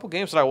 in a couple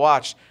games that I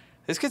watched,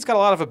 this kid's got a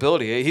lot of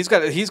ability. He's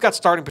got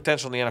starting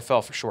potential in the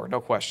NFL for sure, no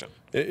question.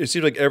 It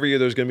seems like every year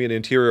there's going to be an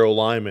interior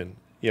lineman,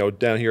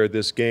 down here at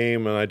this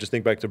game, and I just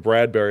think back to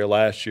Bradbury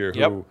last year,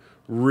 who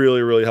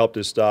really, really helped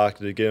his stock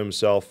to get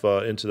himself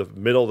into the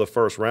middle of the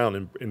first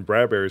round in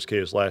Bradbury's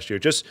case last year.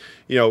 Just,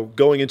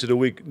 going into the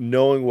week,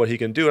 knowing what he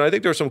can do. And I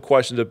think there were some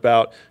questions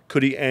about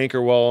could he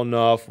anchor well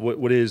enough,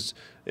 would his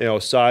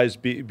size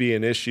be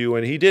an issue,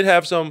 and he did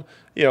have some.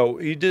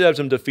 He did have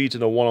some defeats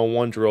in the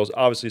one-on-one drills,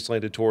 obviously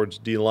slanted towards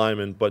D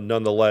linemen, but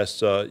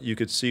nonetheless, you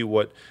could see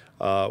what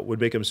would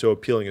make him so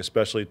appealing,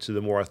 especially to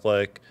the more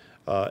athletic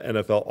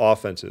NFL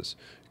offenses.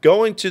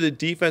 Going to the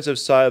defensive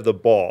side of the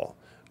ball,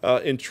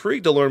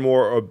 intrigued to learn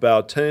more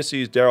about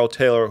Tennessee's Darrell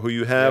Taylor, who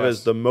you have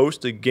as the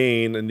most to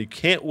gain, and you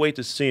can't wait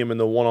to see him in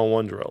the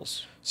one-on-one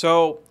drills.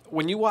 So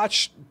when you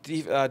watch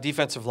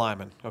defensive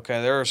linemen,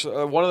 okay, there's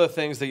one of the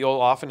things that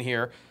you'll often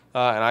hear,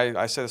 and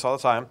I say this all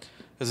the time,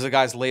 is the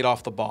guy's laid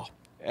off the ball.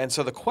 And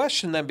so the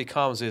question then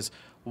becomes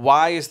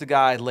why is the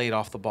guy laid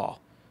off the ball?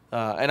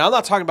 And I'm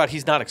not talking about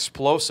he's not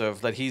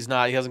explosive, that he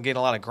hasn't gained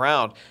a lot of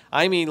ground.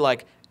 I mean,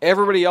 like,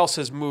 everybody else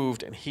has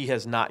moved and he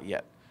has not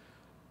yet.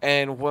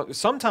 And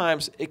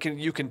sometimes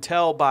you can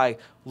tell by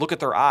look at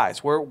their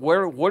eyes.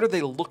 What are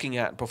they looking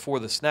at before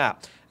the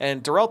snap?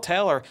 And Darrell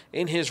Taylor,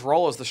 in his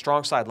role as the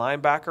strong side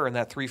linebacker in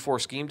that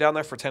 3-4 scheme down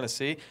there for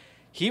Tennessee,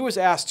 he was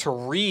asked to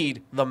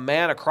read the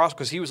man across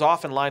because he was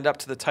often lined up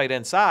to the tight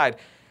end side.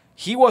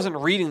 He wasn't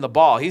reading the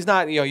ball. He's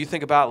not, you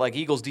think about like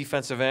Eagles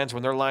defensive ends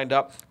when they're lined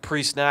up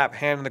pre-snap,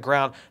 hand on the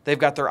ground. They've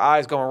got their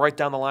eyes going right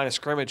down the line of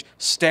scrimmage,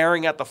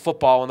 staring at the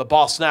football. When the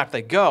ball snapped,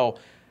 they go.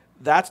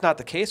 That's not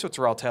the case with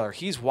Darrell Taylor.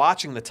 He's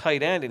watching the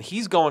tight end, and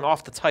he's going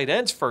off the tight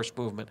end's first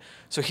movement.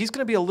 So he's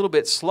going to be a little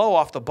bit slow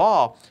off the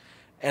ball.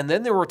 And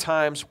then there were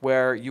times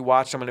where you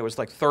watched him and it was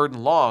like 3rd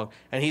and long,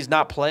 and he's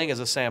not playing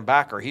as a Sam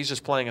backer. He's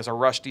just playing as a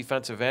rush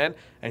defensive end,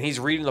 and he's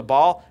reading the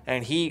ball,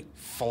 and he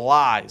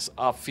flies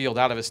upfield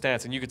out of his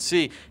stance. And you could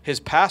see his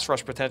pass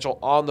rush potential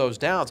on those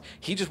downs.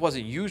 He just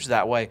wasn't used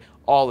that way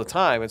all the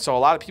time. And so a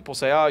lot of people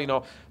say,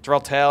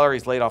 Darrell Taylor,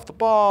 he's laid off the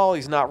ball.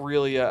 He's not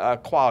really a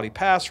quality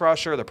pass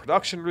rusher. The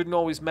production didn't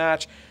always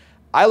match.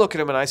 I look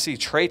at him and I see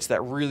traits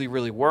that really,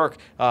 really work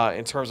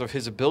in terms of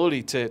his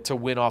ability to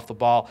win off the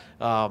ball.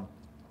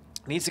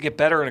 Needs to get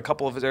better in a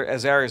couple of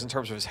his areas in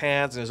terms of his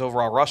hands and his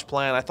overall rush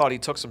plan. I thought he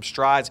took some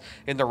strides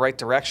in the right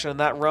direction in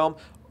that realm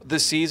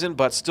this season,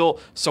 but still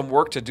some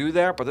work to do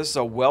there. But this is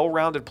a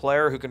well-rounded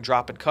player who can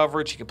drop in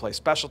coverage. He can play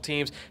special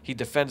teams. He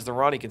defends the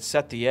run. He can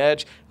set the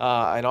edge.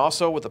 And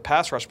also with the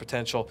pass rush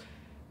potential,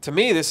 to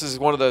me, this is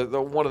one of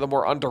the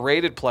more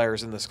underrated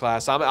players in this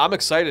class. I'm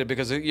excited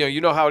because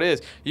you know how it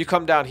is. You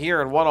come down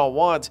here in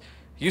one-on-ones,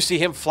 you see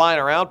him flying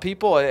around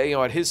people.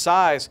 At his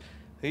size,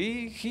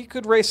 he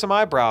could raise some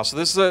eyebrows. So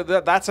this is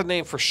that's a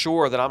name for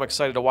sure that I'm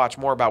excited to watch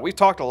more about. We've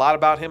talked a lot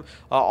about him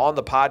on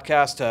the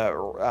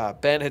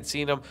podcast. Ben had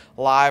seen him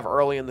live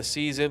early in the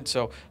season,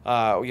 so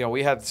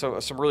we had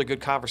some really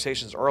good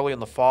conversations early in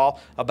the fall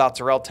about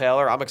Darrell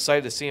Taylor. I'm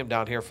excited to see him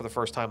down here for the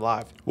first time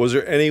live. Was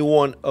there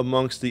anyone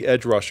amongst the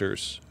edge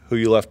rushers who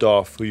you left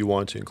off who you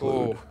want to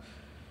include?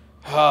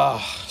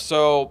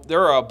 So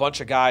there are a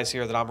bunch of guys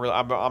here that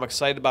I'm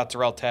excited about.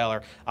 Darrell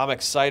Taylor. I'm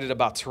excited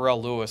about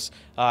Terrell Lewis.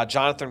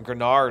 Jonathan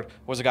Grenard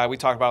was a guy we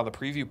talked about on the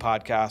preview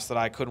podcast that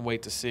I couldn't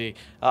wait to see.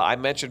 I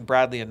mentioned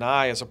Bradley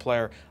Anai as a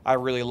player I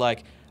really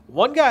like.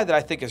 One guy that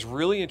I think is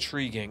really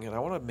intriguing, and I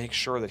want to make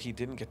sure that he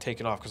didn't get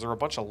taken off because there were a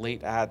bunch of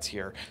late ads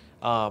here.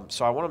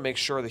 So I want to make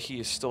sure that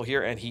he is still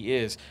here, and he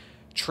is.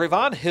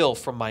 Trayvon Hill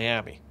from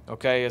Miami,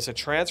 okay, is a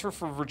transfer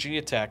from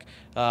Virginia Tech.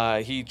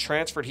 He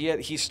transferred.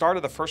 He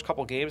started the first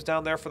couple games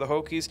down there for the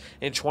Hokies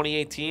in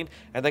 2018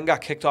 and then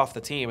got kicked off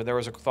the team. And there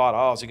was a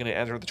thought, is he going to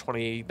enter the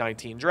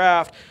 2019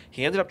 draft?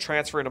 He ended up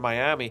transferring to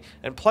Miami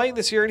and playing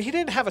this year, and he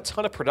didn't have a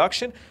ton of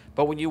production,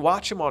 but when you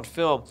watch him on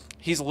film,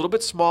 he's a little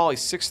bit small.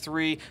 He's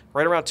 6'3",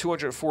 right around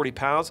 240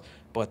 pounds.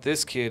 But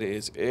this kid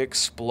is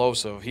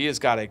explosive. He has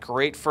got a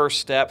great first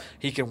step.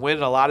 He can win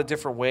in a lot of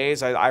different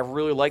ways. I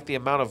really like the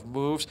amount of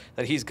moves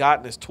that he's got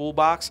in his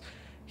toolbox.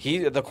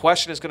 The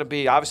question is going to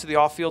be, obviously, the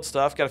off-field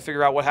stuff. Got to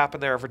figure out what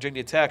happened there at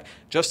Virginia Tech.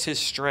 Just his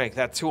strength,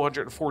 that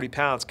 240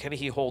 pounds, can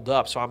he hold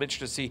up? So I'm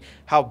interested to see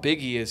how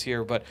big he is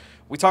here. But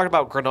we talked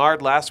about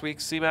Grenard last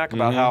week, C-Mac,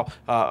 about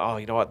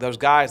how, those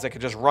guys that can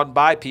just run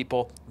by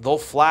people, they'll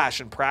flash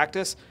in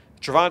practice.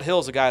 Trevon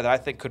Hill's a guy that I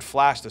think could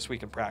flash this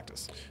week in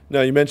practice.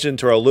 Now, you mentioned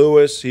Terrell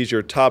Lewis. He's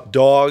your top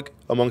dog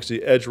amongst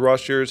the edge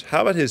rushers.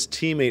 How about his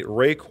teammate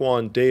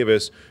Raekwon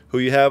Davis, who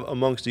you have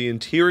amongst the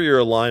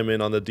interior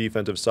linemen on the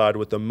defensive side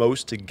with the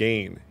most to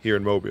gain here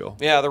in Mobile?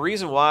 Yeah, the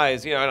reason why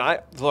is, and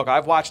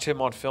I've watched him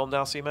on film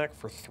now, C-Mac,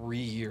 for 3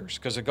 years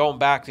because going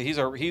back to he's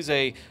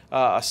a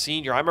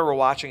senior. I remember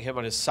watching him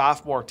on his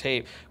sophomore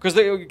tape because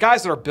the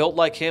guys that are built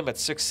like him at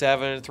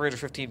 6'7",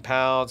 315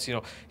 pounds,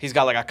 he's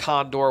got like a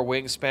condor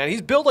wingspan.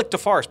 He's built like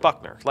DeForest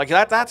Buckner. Like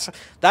that's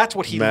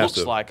what he Massive.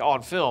 looks like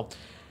on film.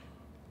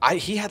 I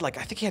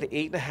think he had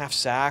 8.5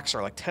 sacks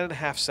or like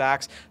 10.5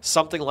 sacks,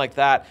 something like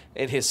that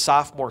in his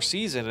sophomore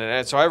season.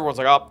 And so everyone's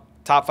like, oh,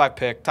 top 5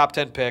 pick, top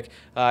 10 pick.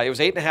 It was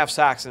 8.5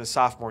 sacks in his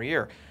sophomore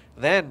year.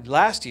 Then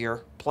last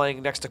year,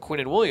 playing next to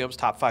Quinnen Williams,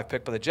 top 5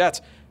 pick by the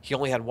Jets, he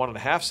only had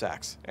 1.5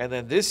 sacks. And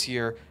then this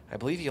year, I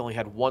believe he only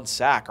had 1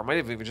 sack, or might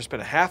have even just been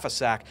a half a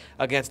sack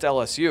against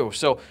LSU.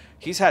 So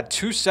he's had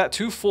two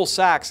full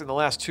sacks in the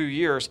last 2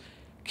 years.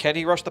 Can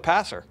he rush the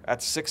passer at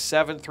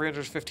 6'7",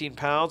 315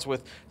 pounds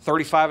with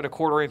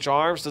 35.25-inch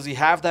arms? Does he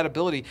have that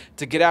ability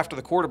to get after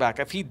the quarterback?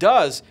 If he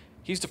does,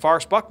 he's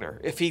DeForest Buckner.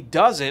 If he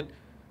doesn't,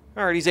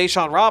 all right, he's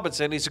A'Shawn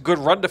Robinson. He's a good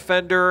run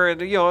defender, and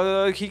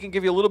he can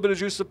give you a little bit of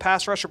juice as a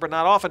pass rusher, but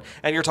not often.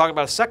 And you're talking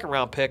about a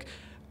second-round pick.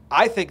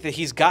 I think that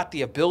he's got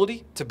the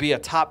ability to be a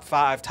top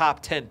 5, top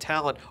 10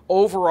 talent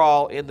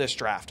overall in this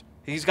draft.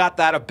 He's got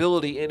that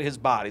ability in his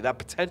body. That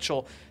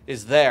potential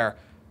is there.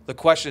 The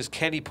question is,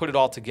 can he put it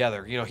all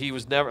together? He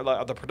was never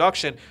the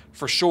production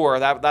for sure.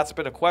 That's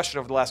been a question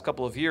over the last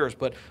couple of years.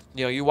 But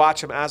you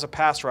watch him as a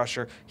pass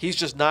rusher, he's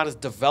just not as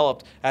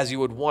developed as you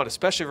would want,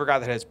 especially for a guy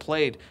that has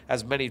played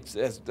as many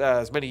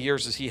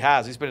years as he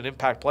has. He's been an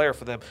impact player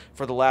for them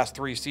for the last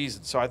 3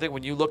 seasons. So I think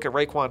when you look at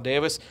Raekwon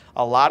Davis,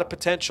 a lot of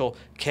potential.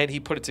 Can he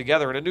put it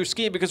together in a new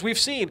scheme? Because we've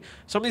seen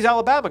some of these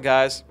Alabama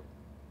guys,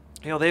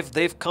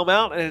 they've come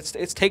out and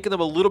it's taken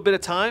them a little bit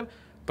of time.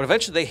 But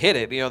eventually they hit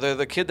it. They're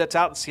the kid that's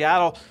out in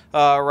Seattle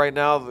right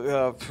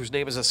now, whose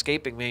name is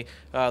escaping me,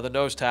 the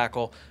nose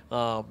tackle.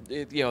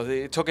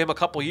 It took him a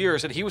couple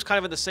years, and he was kind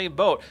of in the same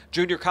boat.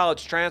 Junior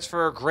college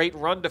transfer, great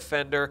run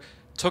defender.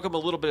 Took him a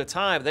little bit of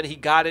time. Then he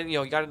got in. He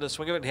got into the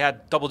swing of it, and he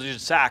had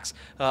double-digit sacks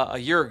a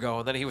year ago.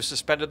 And then he was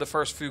suspended the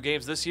first few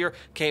games this year.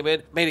 Came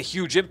in, made a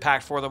huge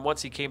impact for them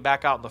once he came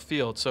back out in the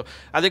field. So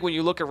I think when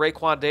you look at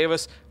Raekwon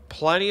Davis,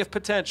 plenty of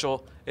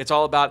potential. It's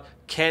all about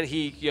can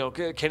he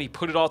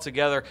put it all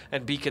together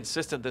and be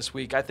consistent this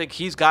week. I think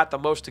he's got the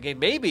most to gain,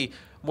 maybe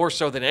more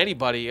so than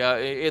anybody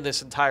in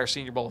this entire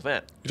Senior Bowl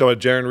event. You talking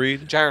about Jaron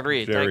Reed? Jaron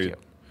Reed, thank you.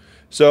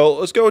 So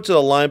let's go to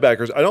the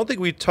linebackers. I don't think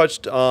we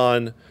touched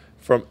on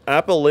from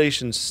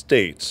Appalachian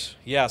State.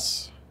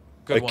 Yes,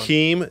 good one.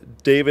 Akeem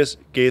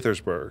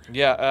Davis-Gaithersburg.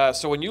 Yeah.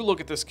 So when you look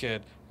at this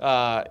kid,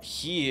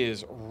 he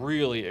is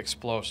really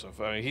explosive.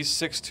 I mean, he's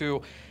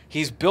 6'2".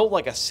 He's built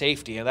like a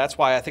safety, and that's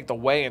why I think the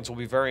weigh-ins will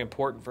be very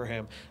important for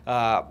him.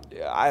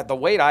 The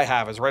weight I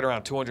have is right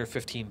around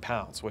 215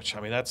 pounds, which,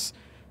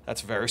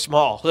 that's very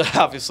small,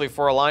 obviously,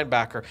 for a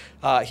linebacker.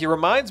 He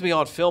reminds me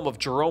on film of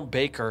Jerome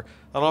Baker.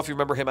 I don't know if you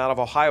remember him out of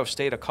Ohio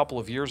State a couple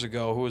of years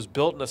ago, who was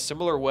built in a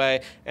similar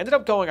way. Ended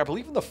up going, I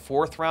believe, in the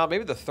 4th round,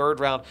 maybe the 3rd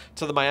round,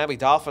 to the Miami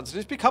Dolphins. And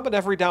he's become an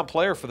every-down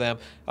player for them.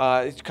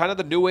 He's kind of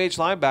the new-age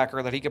linebacker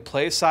in that he can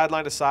play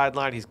sideline to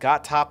sideline. He's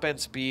got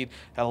top-end speed.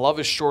 I love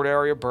his short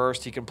area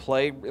burst. He can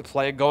play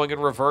going in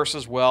reverse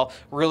as well.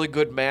 Really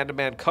good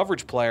man-to-man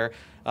coverage player.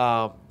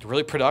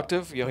 Really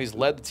productive. He's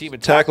led the team in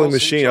tackling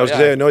machine. I was going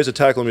to say, I know he's a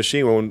tackling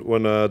machine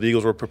when the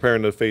Eagles were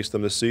preparing to face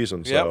them this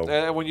season. So. Yep.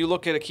 And when you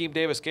look at Akeem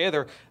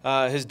Davis-Gaither,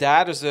 his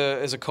dad is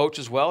a coach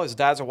as well. His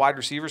dad's a wide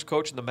receivers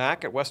coach in the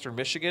MAC at Western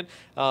Michigan.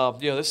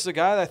 This is a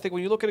guy that I think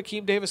when you look at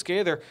Akeem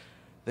Davis-Gaither,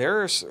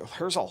 there's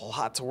a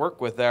lot to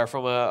work with there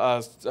from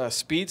a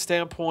speed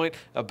standpoint,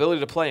 ability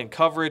to play in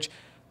coverage.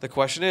 The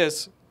question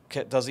is,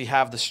 does he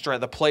have the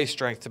strength, the play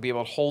strength to be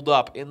able to hold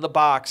up in the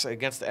box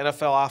against the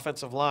NFL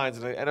offensive lines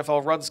and the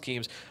NFL run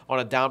schemes on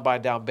a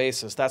down-by-down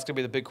basis? That's going to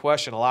be the big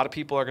question. A lot of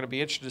people are going to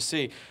be interested to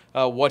see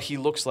what he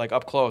looks like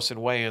up close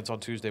in weigh-ins on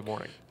Tuesday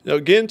morning. Now,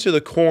 getting to the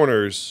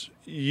corners,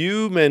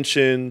 you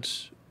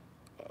mentioned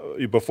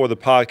before the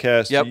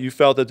podcast, you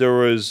felt that there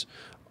was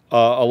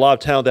a lot of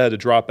talent that had to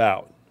drop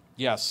out.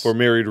 Yes. For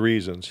myriad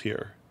reasons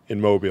here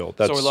in Mobile.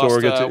 So we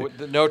lost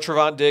no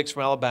Trevon Diggs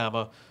from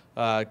Alabama.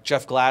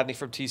 Jeff Gladney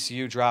from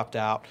TCU dropped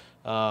out.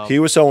 He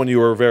was someone you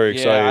were very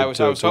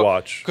excited to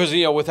watch. Because,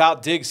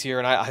 without Diggs here,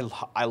 and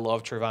I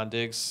love Trevon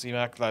Diggs,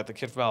 the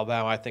kid from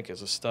Alabama, I think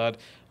is a stud.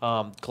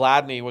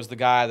 Gladney was the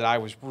guy that I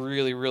was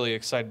really, really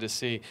excited to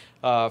see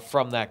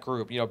from that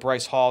group.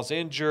 Bryce Hall's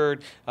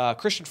injured.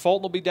 Christian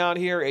Fulton will be down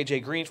here.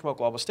 A.J. Green from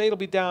Oklahoma State will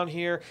be down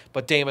here.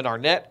 But Damon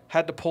Arnett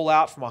had to pull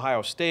out from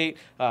Ohio State.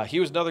 He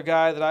was another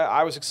guy that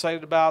I was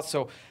excited about.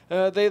 So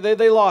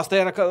they lost. They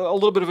had a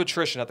little bit of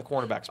attrition at the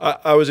cornerback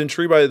spot. I was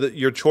intrigued by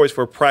your choice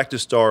for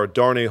practice star,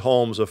 Darnay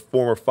Holmes, a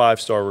former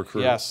 5-star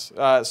recruit. Yes.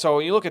 So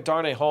when you look at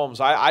Darnay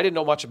Holmes, I didn't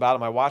know much about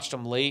him. I watched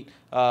him late.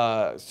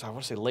 I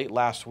want to say late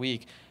last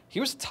week. he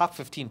was a top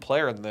 15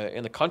 player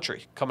in the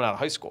country coming out of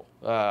high school.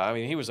 I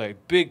mean, he was a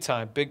big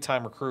time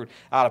recruit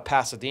out of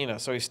Pasadena.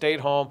 So he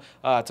stayed home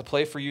to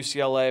play for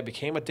UCLA,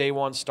 became a day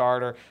one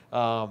starter.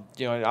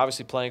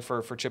 Obviously playing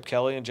for Chip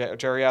Kelly and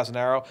Jerry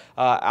Azzanaro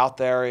out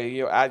there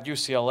at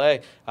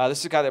UCLA. This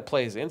is a guy that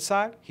plays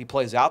inside. He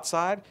plays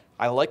outside.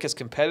 I like his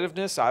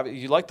competitiveness.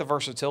 You like the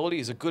versatility.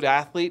 He's a good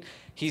athlete.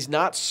 He's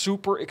not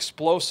super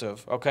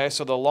explosive, okay?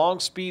 So the long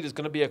speed is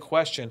going to be a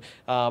question,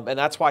 and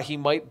that's why he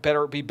might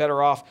be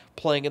better off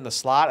playing in the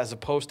slot as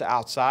opposed to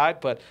outside.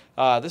 But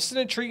this is an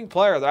intriguing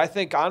player that I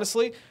think,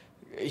 honestly,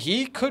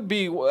 he could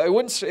be. It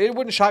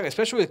wouldn't shock me,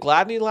 especially with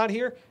Gladney out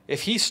here,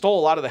 if he stole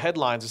a lot of the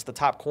headlines as the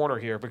top corner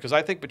here, because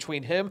I think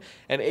between him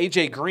and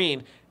A.J.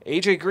 Green,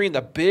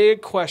 the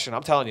big question,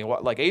 I'm telling you,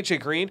 like A.J.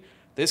 Green,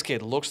 this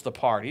kid looks the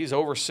part. He's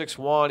over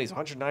 6'1". He's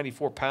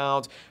 194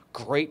 pounds.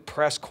 Great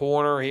press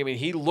corner. I mean,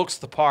 he looks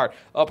the part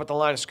up at the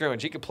line of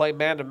scrimmage. He can play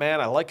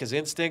man-to-man. I like his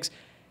instincts.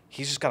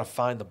 He's just got to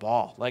find the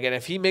ball. And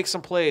if he makes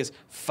some plays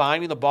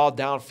finding the ball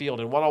downfield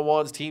in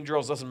one-on-ones, team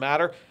drills, doesn't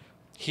matter,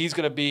 he's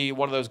going to be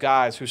one of those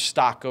guys whose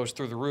stock goes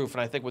through the roof. And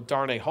I think with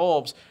Darnay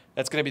Holmes,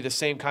 that's going to be the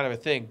same kind of a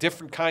thing.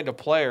 Different kind of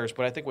players,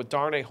 but I think with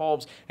Darnay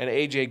Holmes and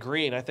A.J.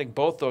 Green, I think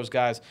both those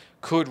guys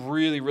could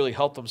really, really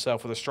help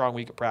themselves with a strong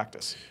week of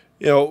practice.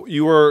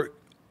 You were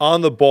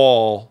on the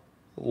ball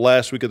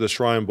last week at the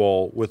Shrine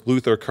Bowl with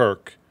Luther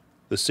Kirk,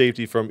 the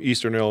safety from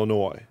Eastern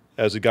Illinois,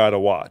 as a guy to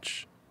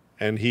watch.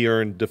 And he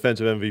earned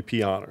defensive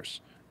MVP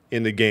honors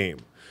in the game.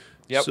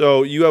 Yep.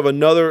 So you have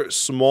another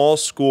small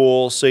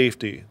school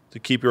safety to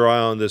keep your eye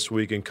on this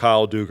week in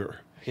Kyle Duggar.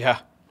 Yeah.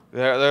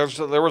 There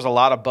was a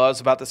lot of buzz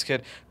about this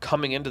kid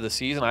coming into the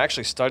season. I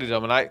actually studied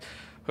him, and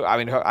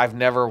I've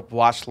never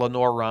watched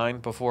Lenore Ryan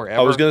before ever.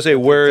 I was going to say,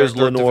 where is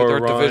Lenore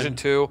Ryan? Ryan? Division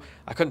II.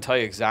 I couldn't tell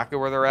you exactly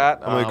where they're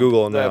at. I'm going to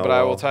Google it now. But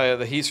I will tell you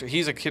that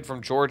he's a kid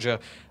from Georgia.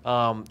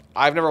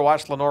 I've never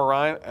watched Lenore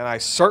Ryan, and I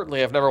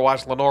certainly have never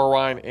watched Lenore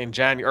Ryan in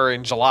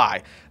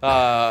July.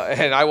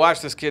 And I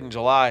watched this kid in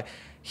July.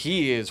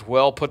 He is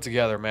well put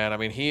together, man. I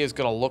mean, he is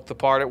going to look the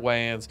part at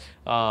weigh-ins.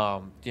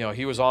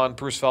 He was on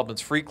Bruce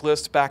Feldman's freak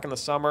list back in the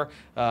summer.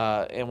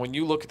 And when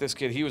you look at this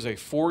kid, he was a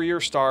 4-year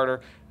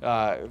starter.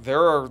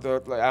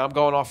 I'm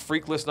going off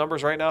freak list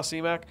numbers right now,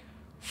 C-Mac.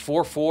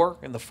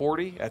 4.4 in the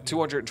 40 at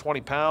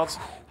 220 pounds,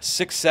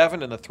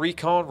 6'7" in the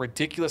 3-cone,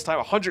 ridiculous time,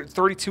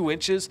 132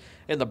 inches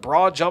in the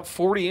broad jump,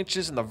 40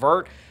 inches in the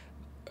vert.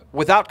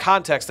 Without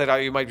context, that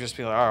you might just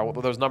be like, all right,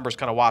 well, those numbers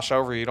kind of wash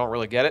over you. You don't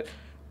really get it.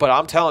 But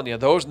I'm telling you,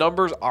 those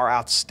numbers are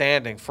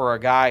outstanding for a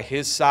guy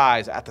his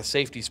size at the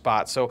safety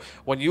spot. So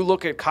when you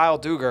look at Kyle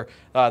Duggar,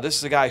 this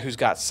is a guy who's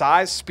got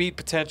size, speed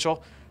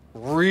potential,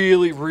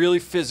 really, really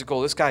physical.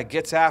 This guy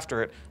gets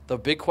after it. The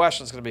big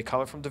question is going to be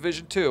coming from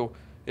Division II.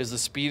 Is the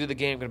speed of the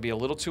game going to be a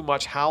little too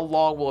much? How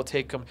long will it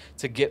take him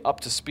to get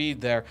up to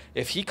speed there?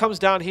 If he comes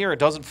down here and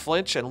doesn't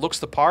flinch and looks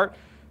the part,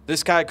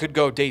 this guy could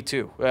go day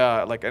 2,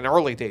 like an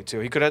early day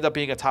 2. He could end up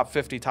being a top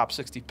 50, top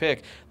 60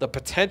 pick. The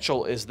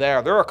potential is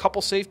there. There are a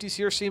couple safeties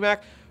here,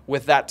 C-Mac,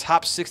 with that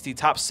top 60,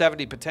 top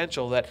 70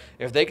 potential that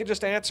if they could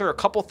just answer a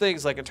couple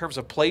things, like in terms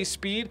of play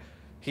speed,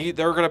 they're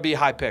going to be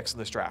high picks in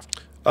this draft.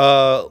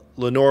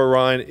 Lenore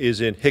Ryan is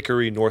in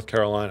Hickory, North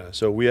Carolina.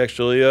 So we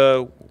actually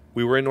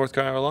we were in North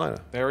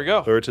Carolina. There we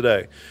go. Or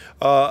today.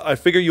 I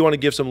figure you want to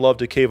give some love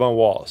to Kayvon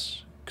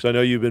Wallace, because I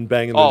know you've been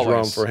banging the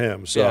drum for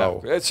him.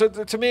 So. Yeah. So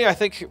to me, I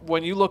think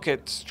when you look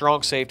at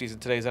strong safeties in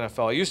today's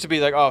NFL, it used to be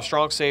like,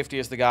 strong safety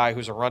is the guy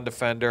who's a run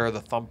defender,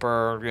 the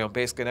thumper,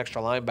 basically an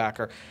extra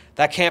linebacker.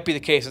 That can't be the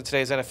case in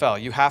today's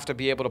NFL. You have to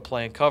be able to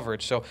play in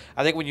coverage. So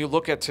I think when you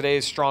look at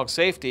today's strong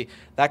safety,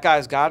 that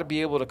guy's got to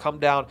be able to come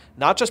down,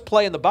 not just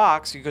play in the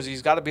box, because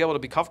he's got to be able to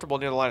be comfortable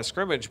near the line of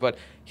scrimmage, but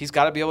he's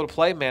got to be able to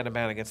play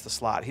man-to-man against the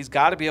slot. He's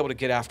got to be able to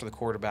get after the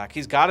quarterback.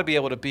 He's got to be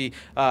able to be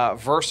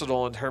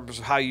versatile in terms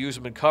of how you use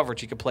him in coverage.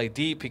 He can play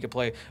deep. He can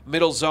play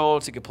middle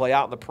zones. He can play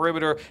out in the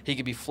perimeter. He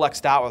can be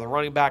flexed out with a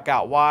running back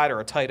out wide or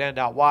a tight end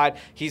out wide.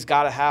 He's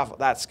got to have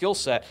that skill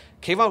set.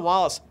 Kayvon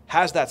Wallace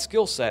has that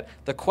skill set.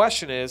 The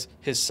question is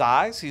his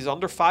size. He's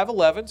under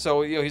 5'11",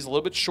 so he's a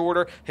little bit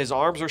shorter. His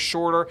arms are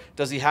shorter.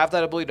 Does he have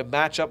that ability to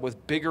match up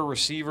with bigger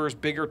receivers,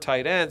 bigger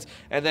tight ends?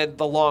 And then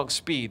the long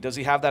speed. Does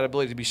he have that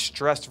ability to be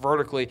stressed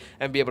vertically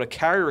and be able to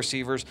carry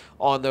receivers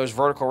on those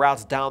vertical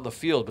routes down the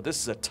field? But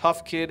this is a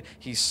tough kid.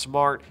 He's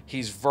smart.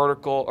 He's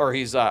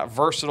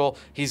versatile.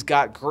 He's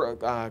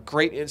got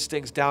great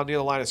instincts down near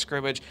the line of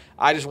scrimmage.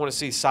 I just want to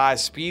see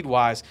size,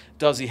 speed-wise,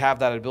 does he have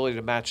that ability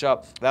to match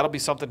up? That'll be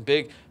something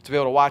big to be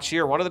able to watch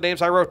here. One of the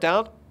names I wrote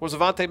down was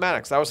Avonte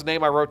Maddox. That was the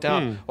name I wrote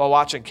down while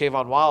watching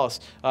Kayvon Wallace.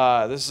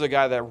 This is a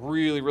guy that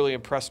really, really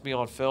impressed me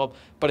on film.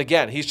 But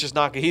again, he's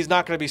not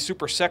going to be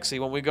super sexy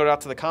when we go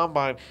out to the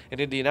Combine in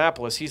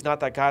Indianapolis. He's not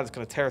that guy that's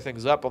going to tear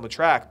things up on the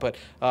track, but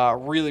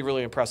really,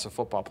 really impressive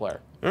football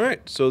player. All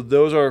right, so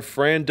those are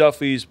Fran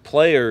Duffy's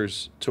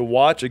players to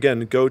watch.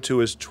 Again, go to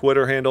his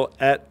Twitter handle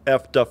at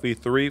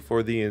FDuffy3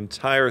 for the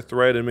entire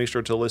thread, and make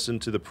sure to listen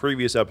to the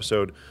previous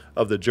episode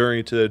of the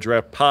Journey to the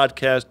Draft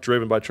podcast,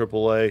 driven by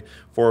AAA,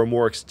 for a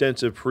more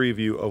extensive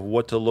preview of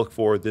what to look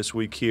for this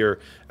week here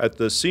at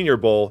the Senior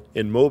Bowl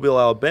in Mobile,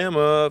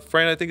 Alabama.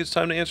 Fran, I think it's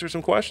time to answer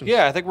some questions.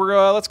 Yeah, I think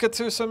we're let's get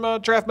to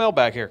some draft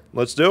mailbag here.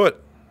 Let's do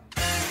it.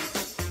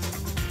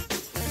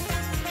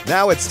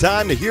 Now it's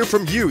time to hear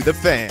from you, the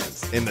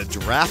fans, in the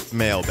draft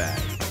mailbag.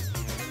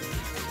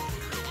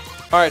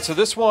 All right, so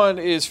this one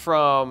is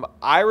from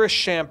Irish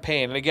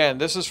Champagne, and again,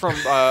 this is from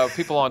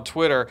people on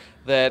Twitter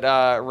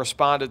that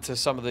responded to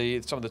some of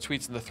the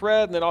tweets in the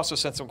thread, and then also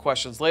sent some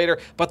questions later.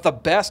 But the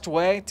best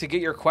way to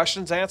get your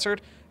questions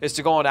answered is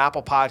to go on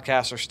Apple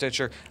Podcasts or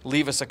Stitcher,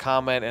 leave us a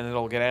comment, and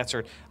it'll get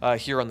answered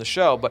here on the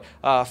show. But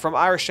from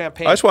Irish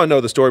Champagne, I just want to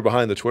know the story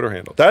behind the Twitter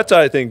handle. That's,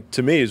 I think,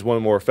 to me, is one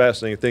of the more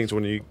fascinating things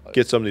when you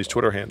get some of these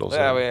Twitter handles.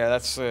 Yeah,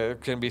 that's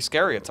can be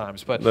scary at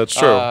times. But that's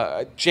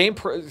true.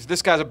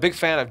 This guy's a big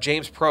fan of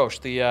James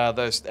Proche,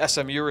 the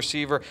SMU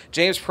receiver.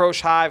 James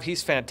Proche Hive,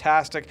 he's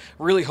fantastic.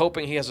 Really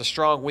hoping he has a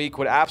strong week.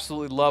 Would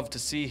absolutely love to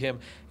see him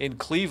in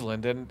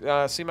Cleveland.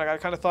 And seemed like I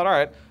kind of thought, all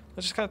right,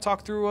 let's just kind of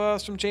talk through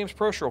some James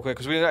Proche real quick,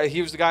 because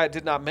he was the guy I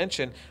did not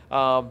mention.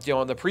 On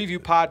the preview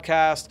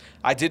podcast,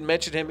 I did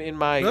mention him in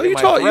my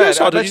thread.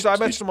 I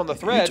mentioned him on the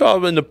thread. You talked about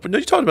him in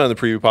the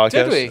preview podcast.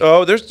 Did we?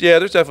 Oh, there's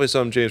definitely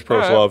some James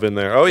Proche love in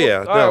there. Oh,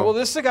 yeah. All right, well,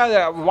 this is a guy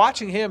that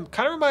watching him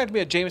kind of reminded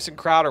me of Jamison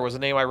Crowder was the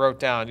name I wrote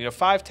down.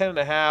 5'10" and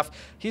a half.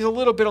 He's a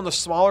little bit on the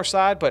smaller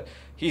side, but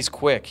he's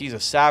quick. He's a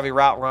savvy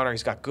route runner.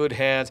 He's got good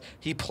hands.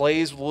 He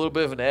plays with a little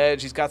bit of an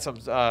edge. He's got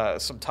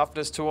some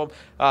toughness to him.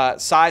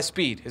 Size,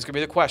 speed is going to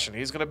be the question.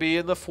 He's going to be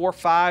in the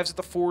 4.5s at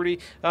the 40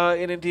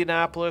 in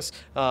Indianapolis.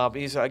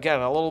 He's, again,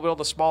 a little bit on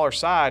the smaller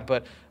side,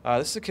 but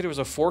this is a kid who was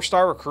a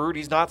 4-star recruit.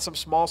 He's not some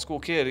small school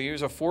kid. He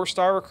was a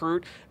 4-star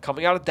recruit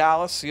coming out of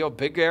Dallas,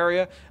 big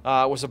area.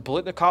 Was a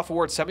Blitnikoff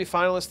Award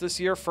semifinalist this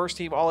year, first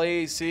team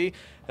All-AAC.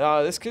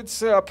 This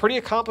kid's a pretty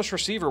accomplished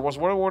receiver, was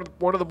one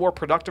of the more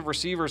productive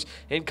receivers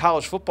in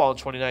college football in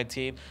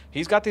 2019.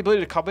 He's got the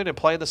ability to come in and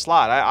play in the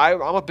slot.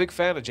 I'm a big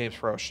fan of James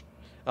Proche.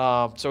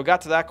 So we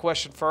got to that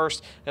question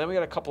first, and then we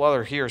got a couple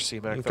other here,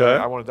 C-Mac, that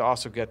I wanted to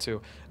also get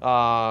to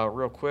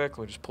real quick.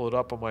 Let me just pull it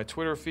up on my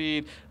Twitter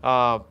feed.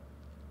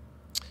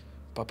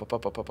 All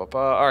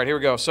right, here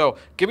we go. So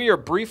give me your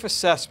brief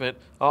assessment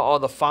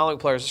on the following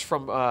players. This is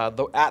from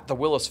at the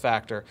Willis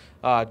Factor.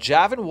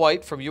 Javin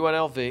White from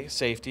UNLV,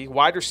 safety.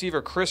 Wide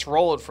receiver Chris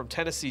Rowland from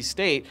Tennessee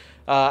State.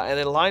 And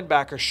then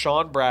linebacker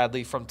Sean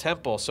Bradley from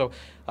Temple. So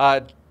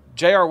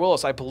J.R.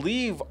 Willis, I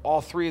believe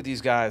all three of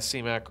these guys,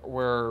 C-Mac,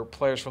 were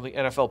players from the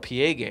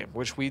NFLPA game,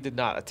 which we did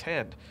not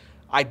attend.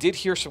 I did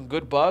hear some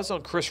good buzz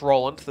on Chris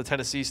Rowland, the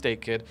Tennessee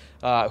State kid,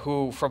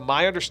 who, from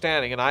my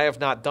understanding, and I have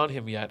not done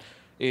him yet,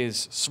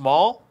 is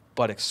small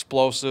but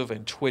explosive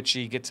and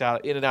twitchy, gets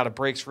out in and out of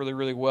breaks really,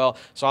 really well.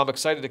 So I'm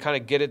excited to kind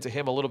of get into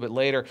him a little bit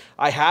later.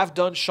 I have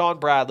done Sean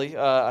Bradley,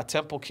 a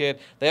Temple kid.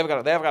 They have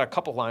got a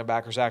couple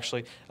linebackers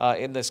actually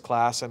in this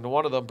class, and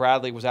one of them,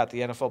 Bradley, was at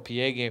the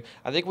NFLPA game.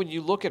 I think when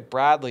you look at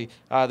Bradley,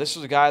 this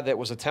was a guy that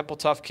was a Temple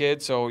tough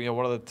kid, so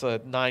one of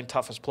the 9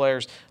 toughest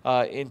players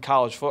in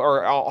college football,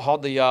 or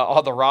on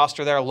the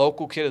roster there. A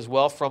local kid as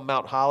well from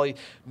Mount Holly,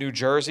 New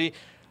Jersey.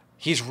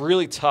 He's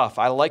really tough.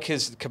 I like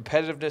his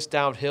competitiveness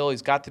downhill.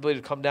 He's got the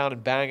ability to come down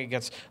and bang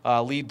against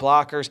lead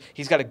blockers.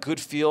 He's got a good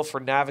feel for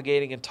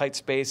navigating in tight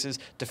spaces,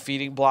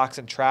 defeating blocks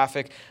in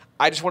traffic.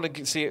 I just want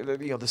to see,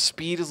 the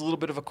speed is a little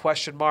bit of a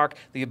question mark.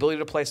 The ability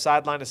to play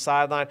sideline to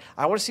sideline.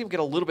 I want to see him get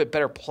a little bit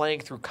better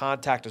playing through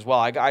contact as well.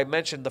 I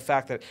mentioned the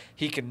fact that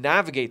he can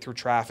navigate through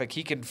traffic.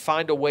 He can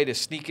find a way to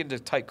sneak into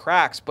tight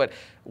cracks. But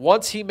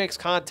once he makes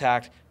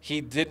contact, he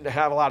didn't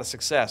have a lot of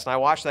success. And I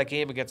watched that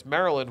game against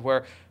Maryland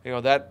where,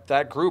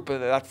 that group,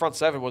 that front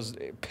seven was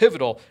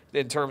pivotal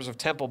in terms of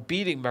Temple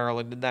beating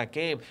Maryland in that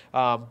game.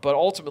 But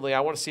ultimately,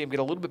 I want to see him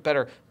get a little bit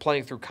better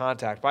playing through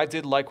contact. But I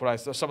did like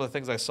some of the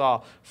things I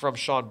saw from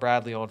Sean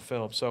Bradley on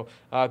film. So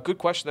good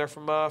question there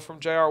from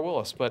J.R.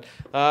 Willis. But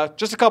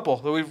just a couple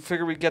that we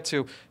figured we'd get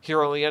to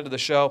here on the end of the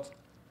show.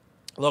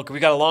 Look, we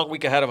got a long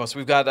week ahead of us.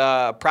 We've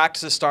got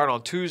practices starting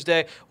on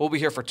Tuesday. We'll be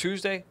here for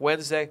Tuesday,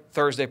 Wednesday,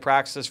 Thursday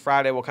practices.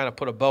 Friday, we'll kind of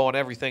put a bow on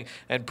everything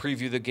and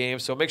preview the game.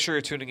 So make sure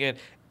you're tuning in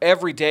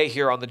every day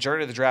here on the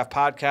Journey to the Draft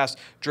podcast,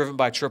 driven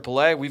by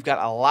AAA. We've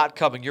got a lot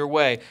coming your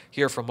way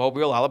here from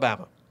Mobile,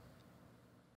 Alabama.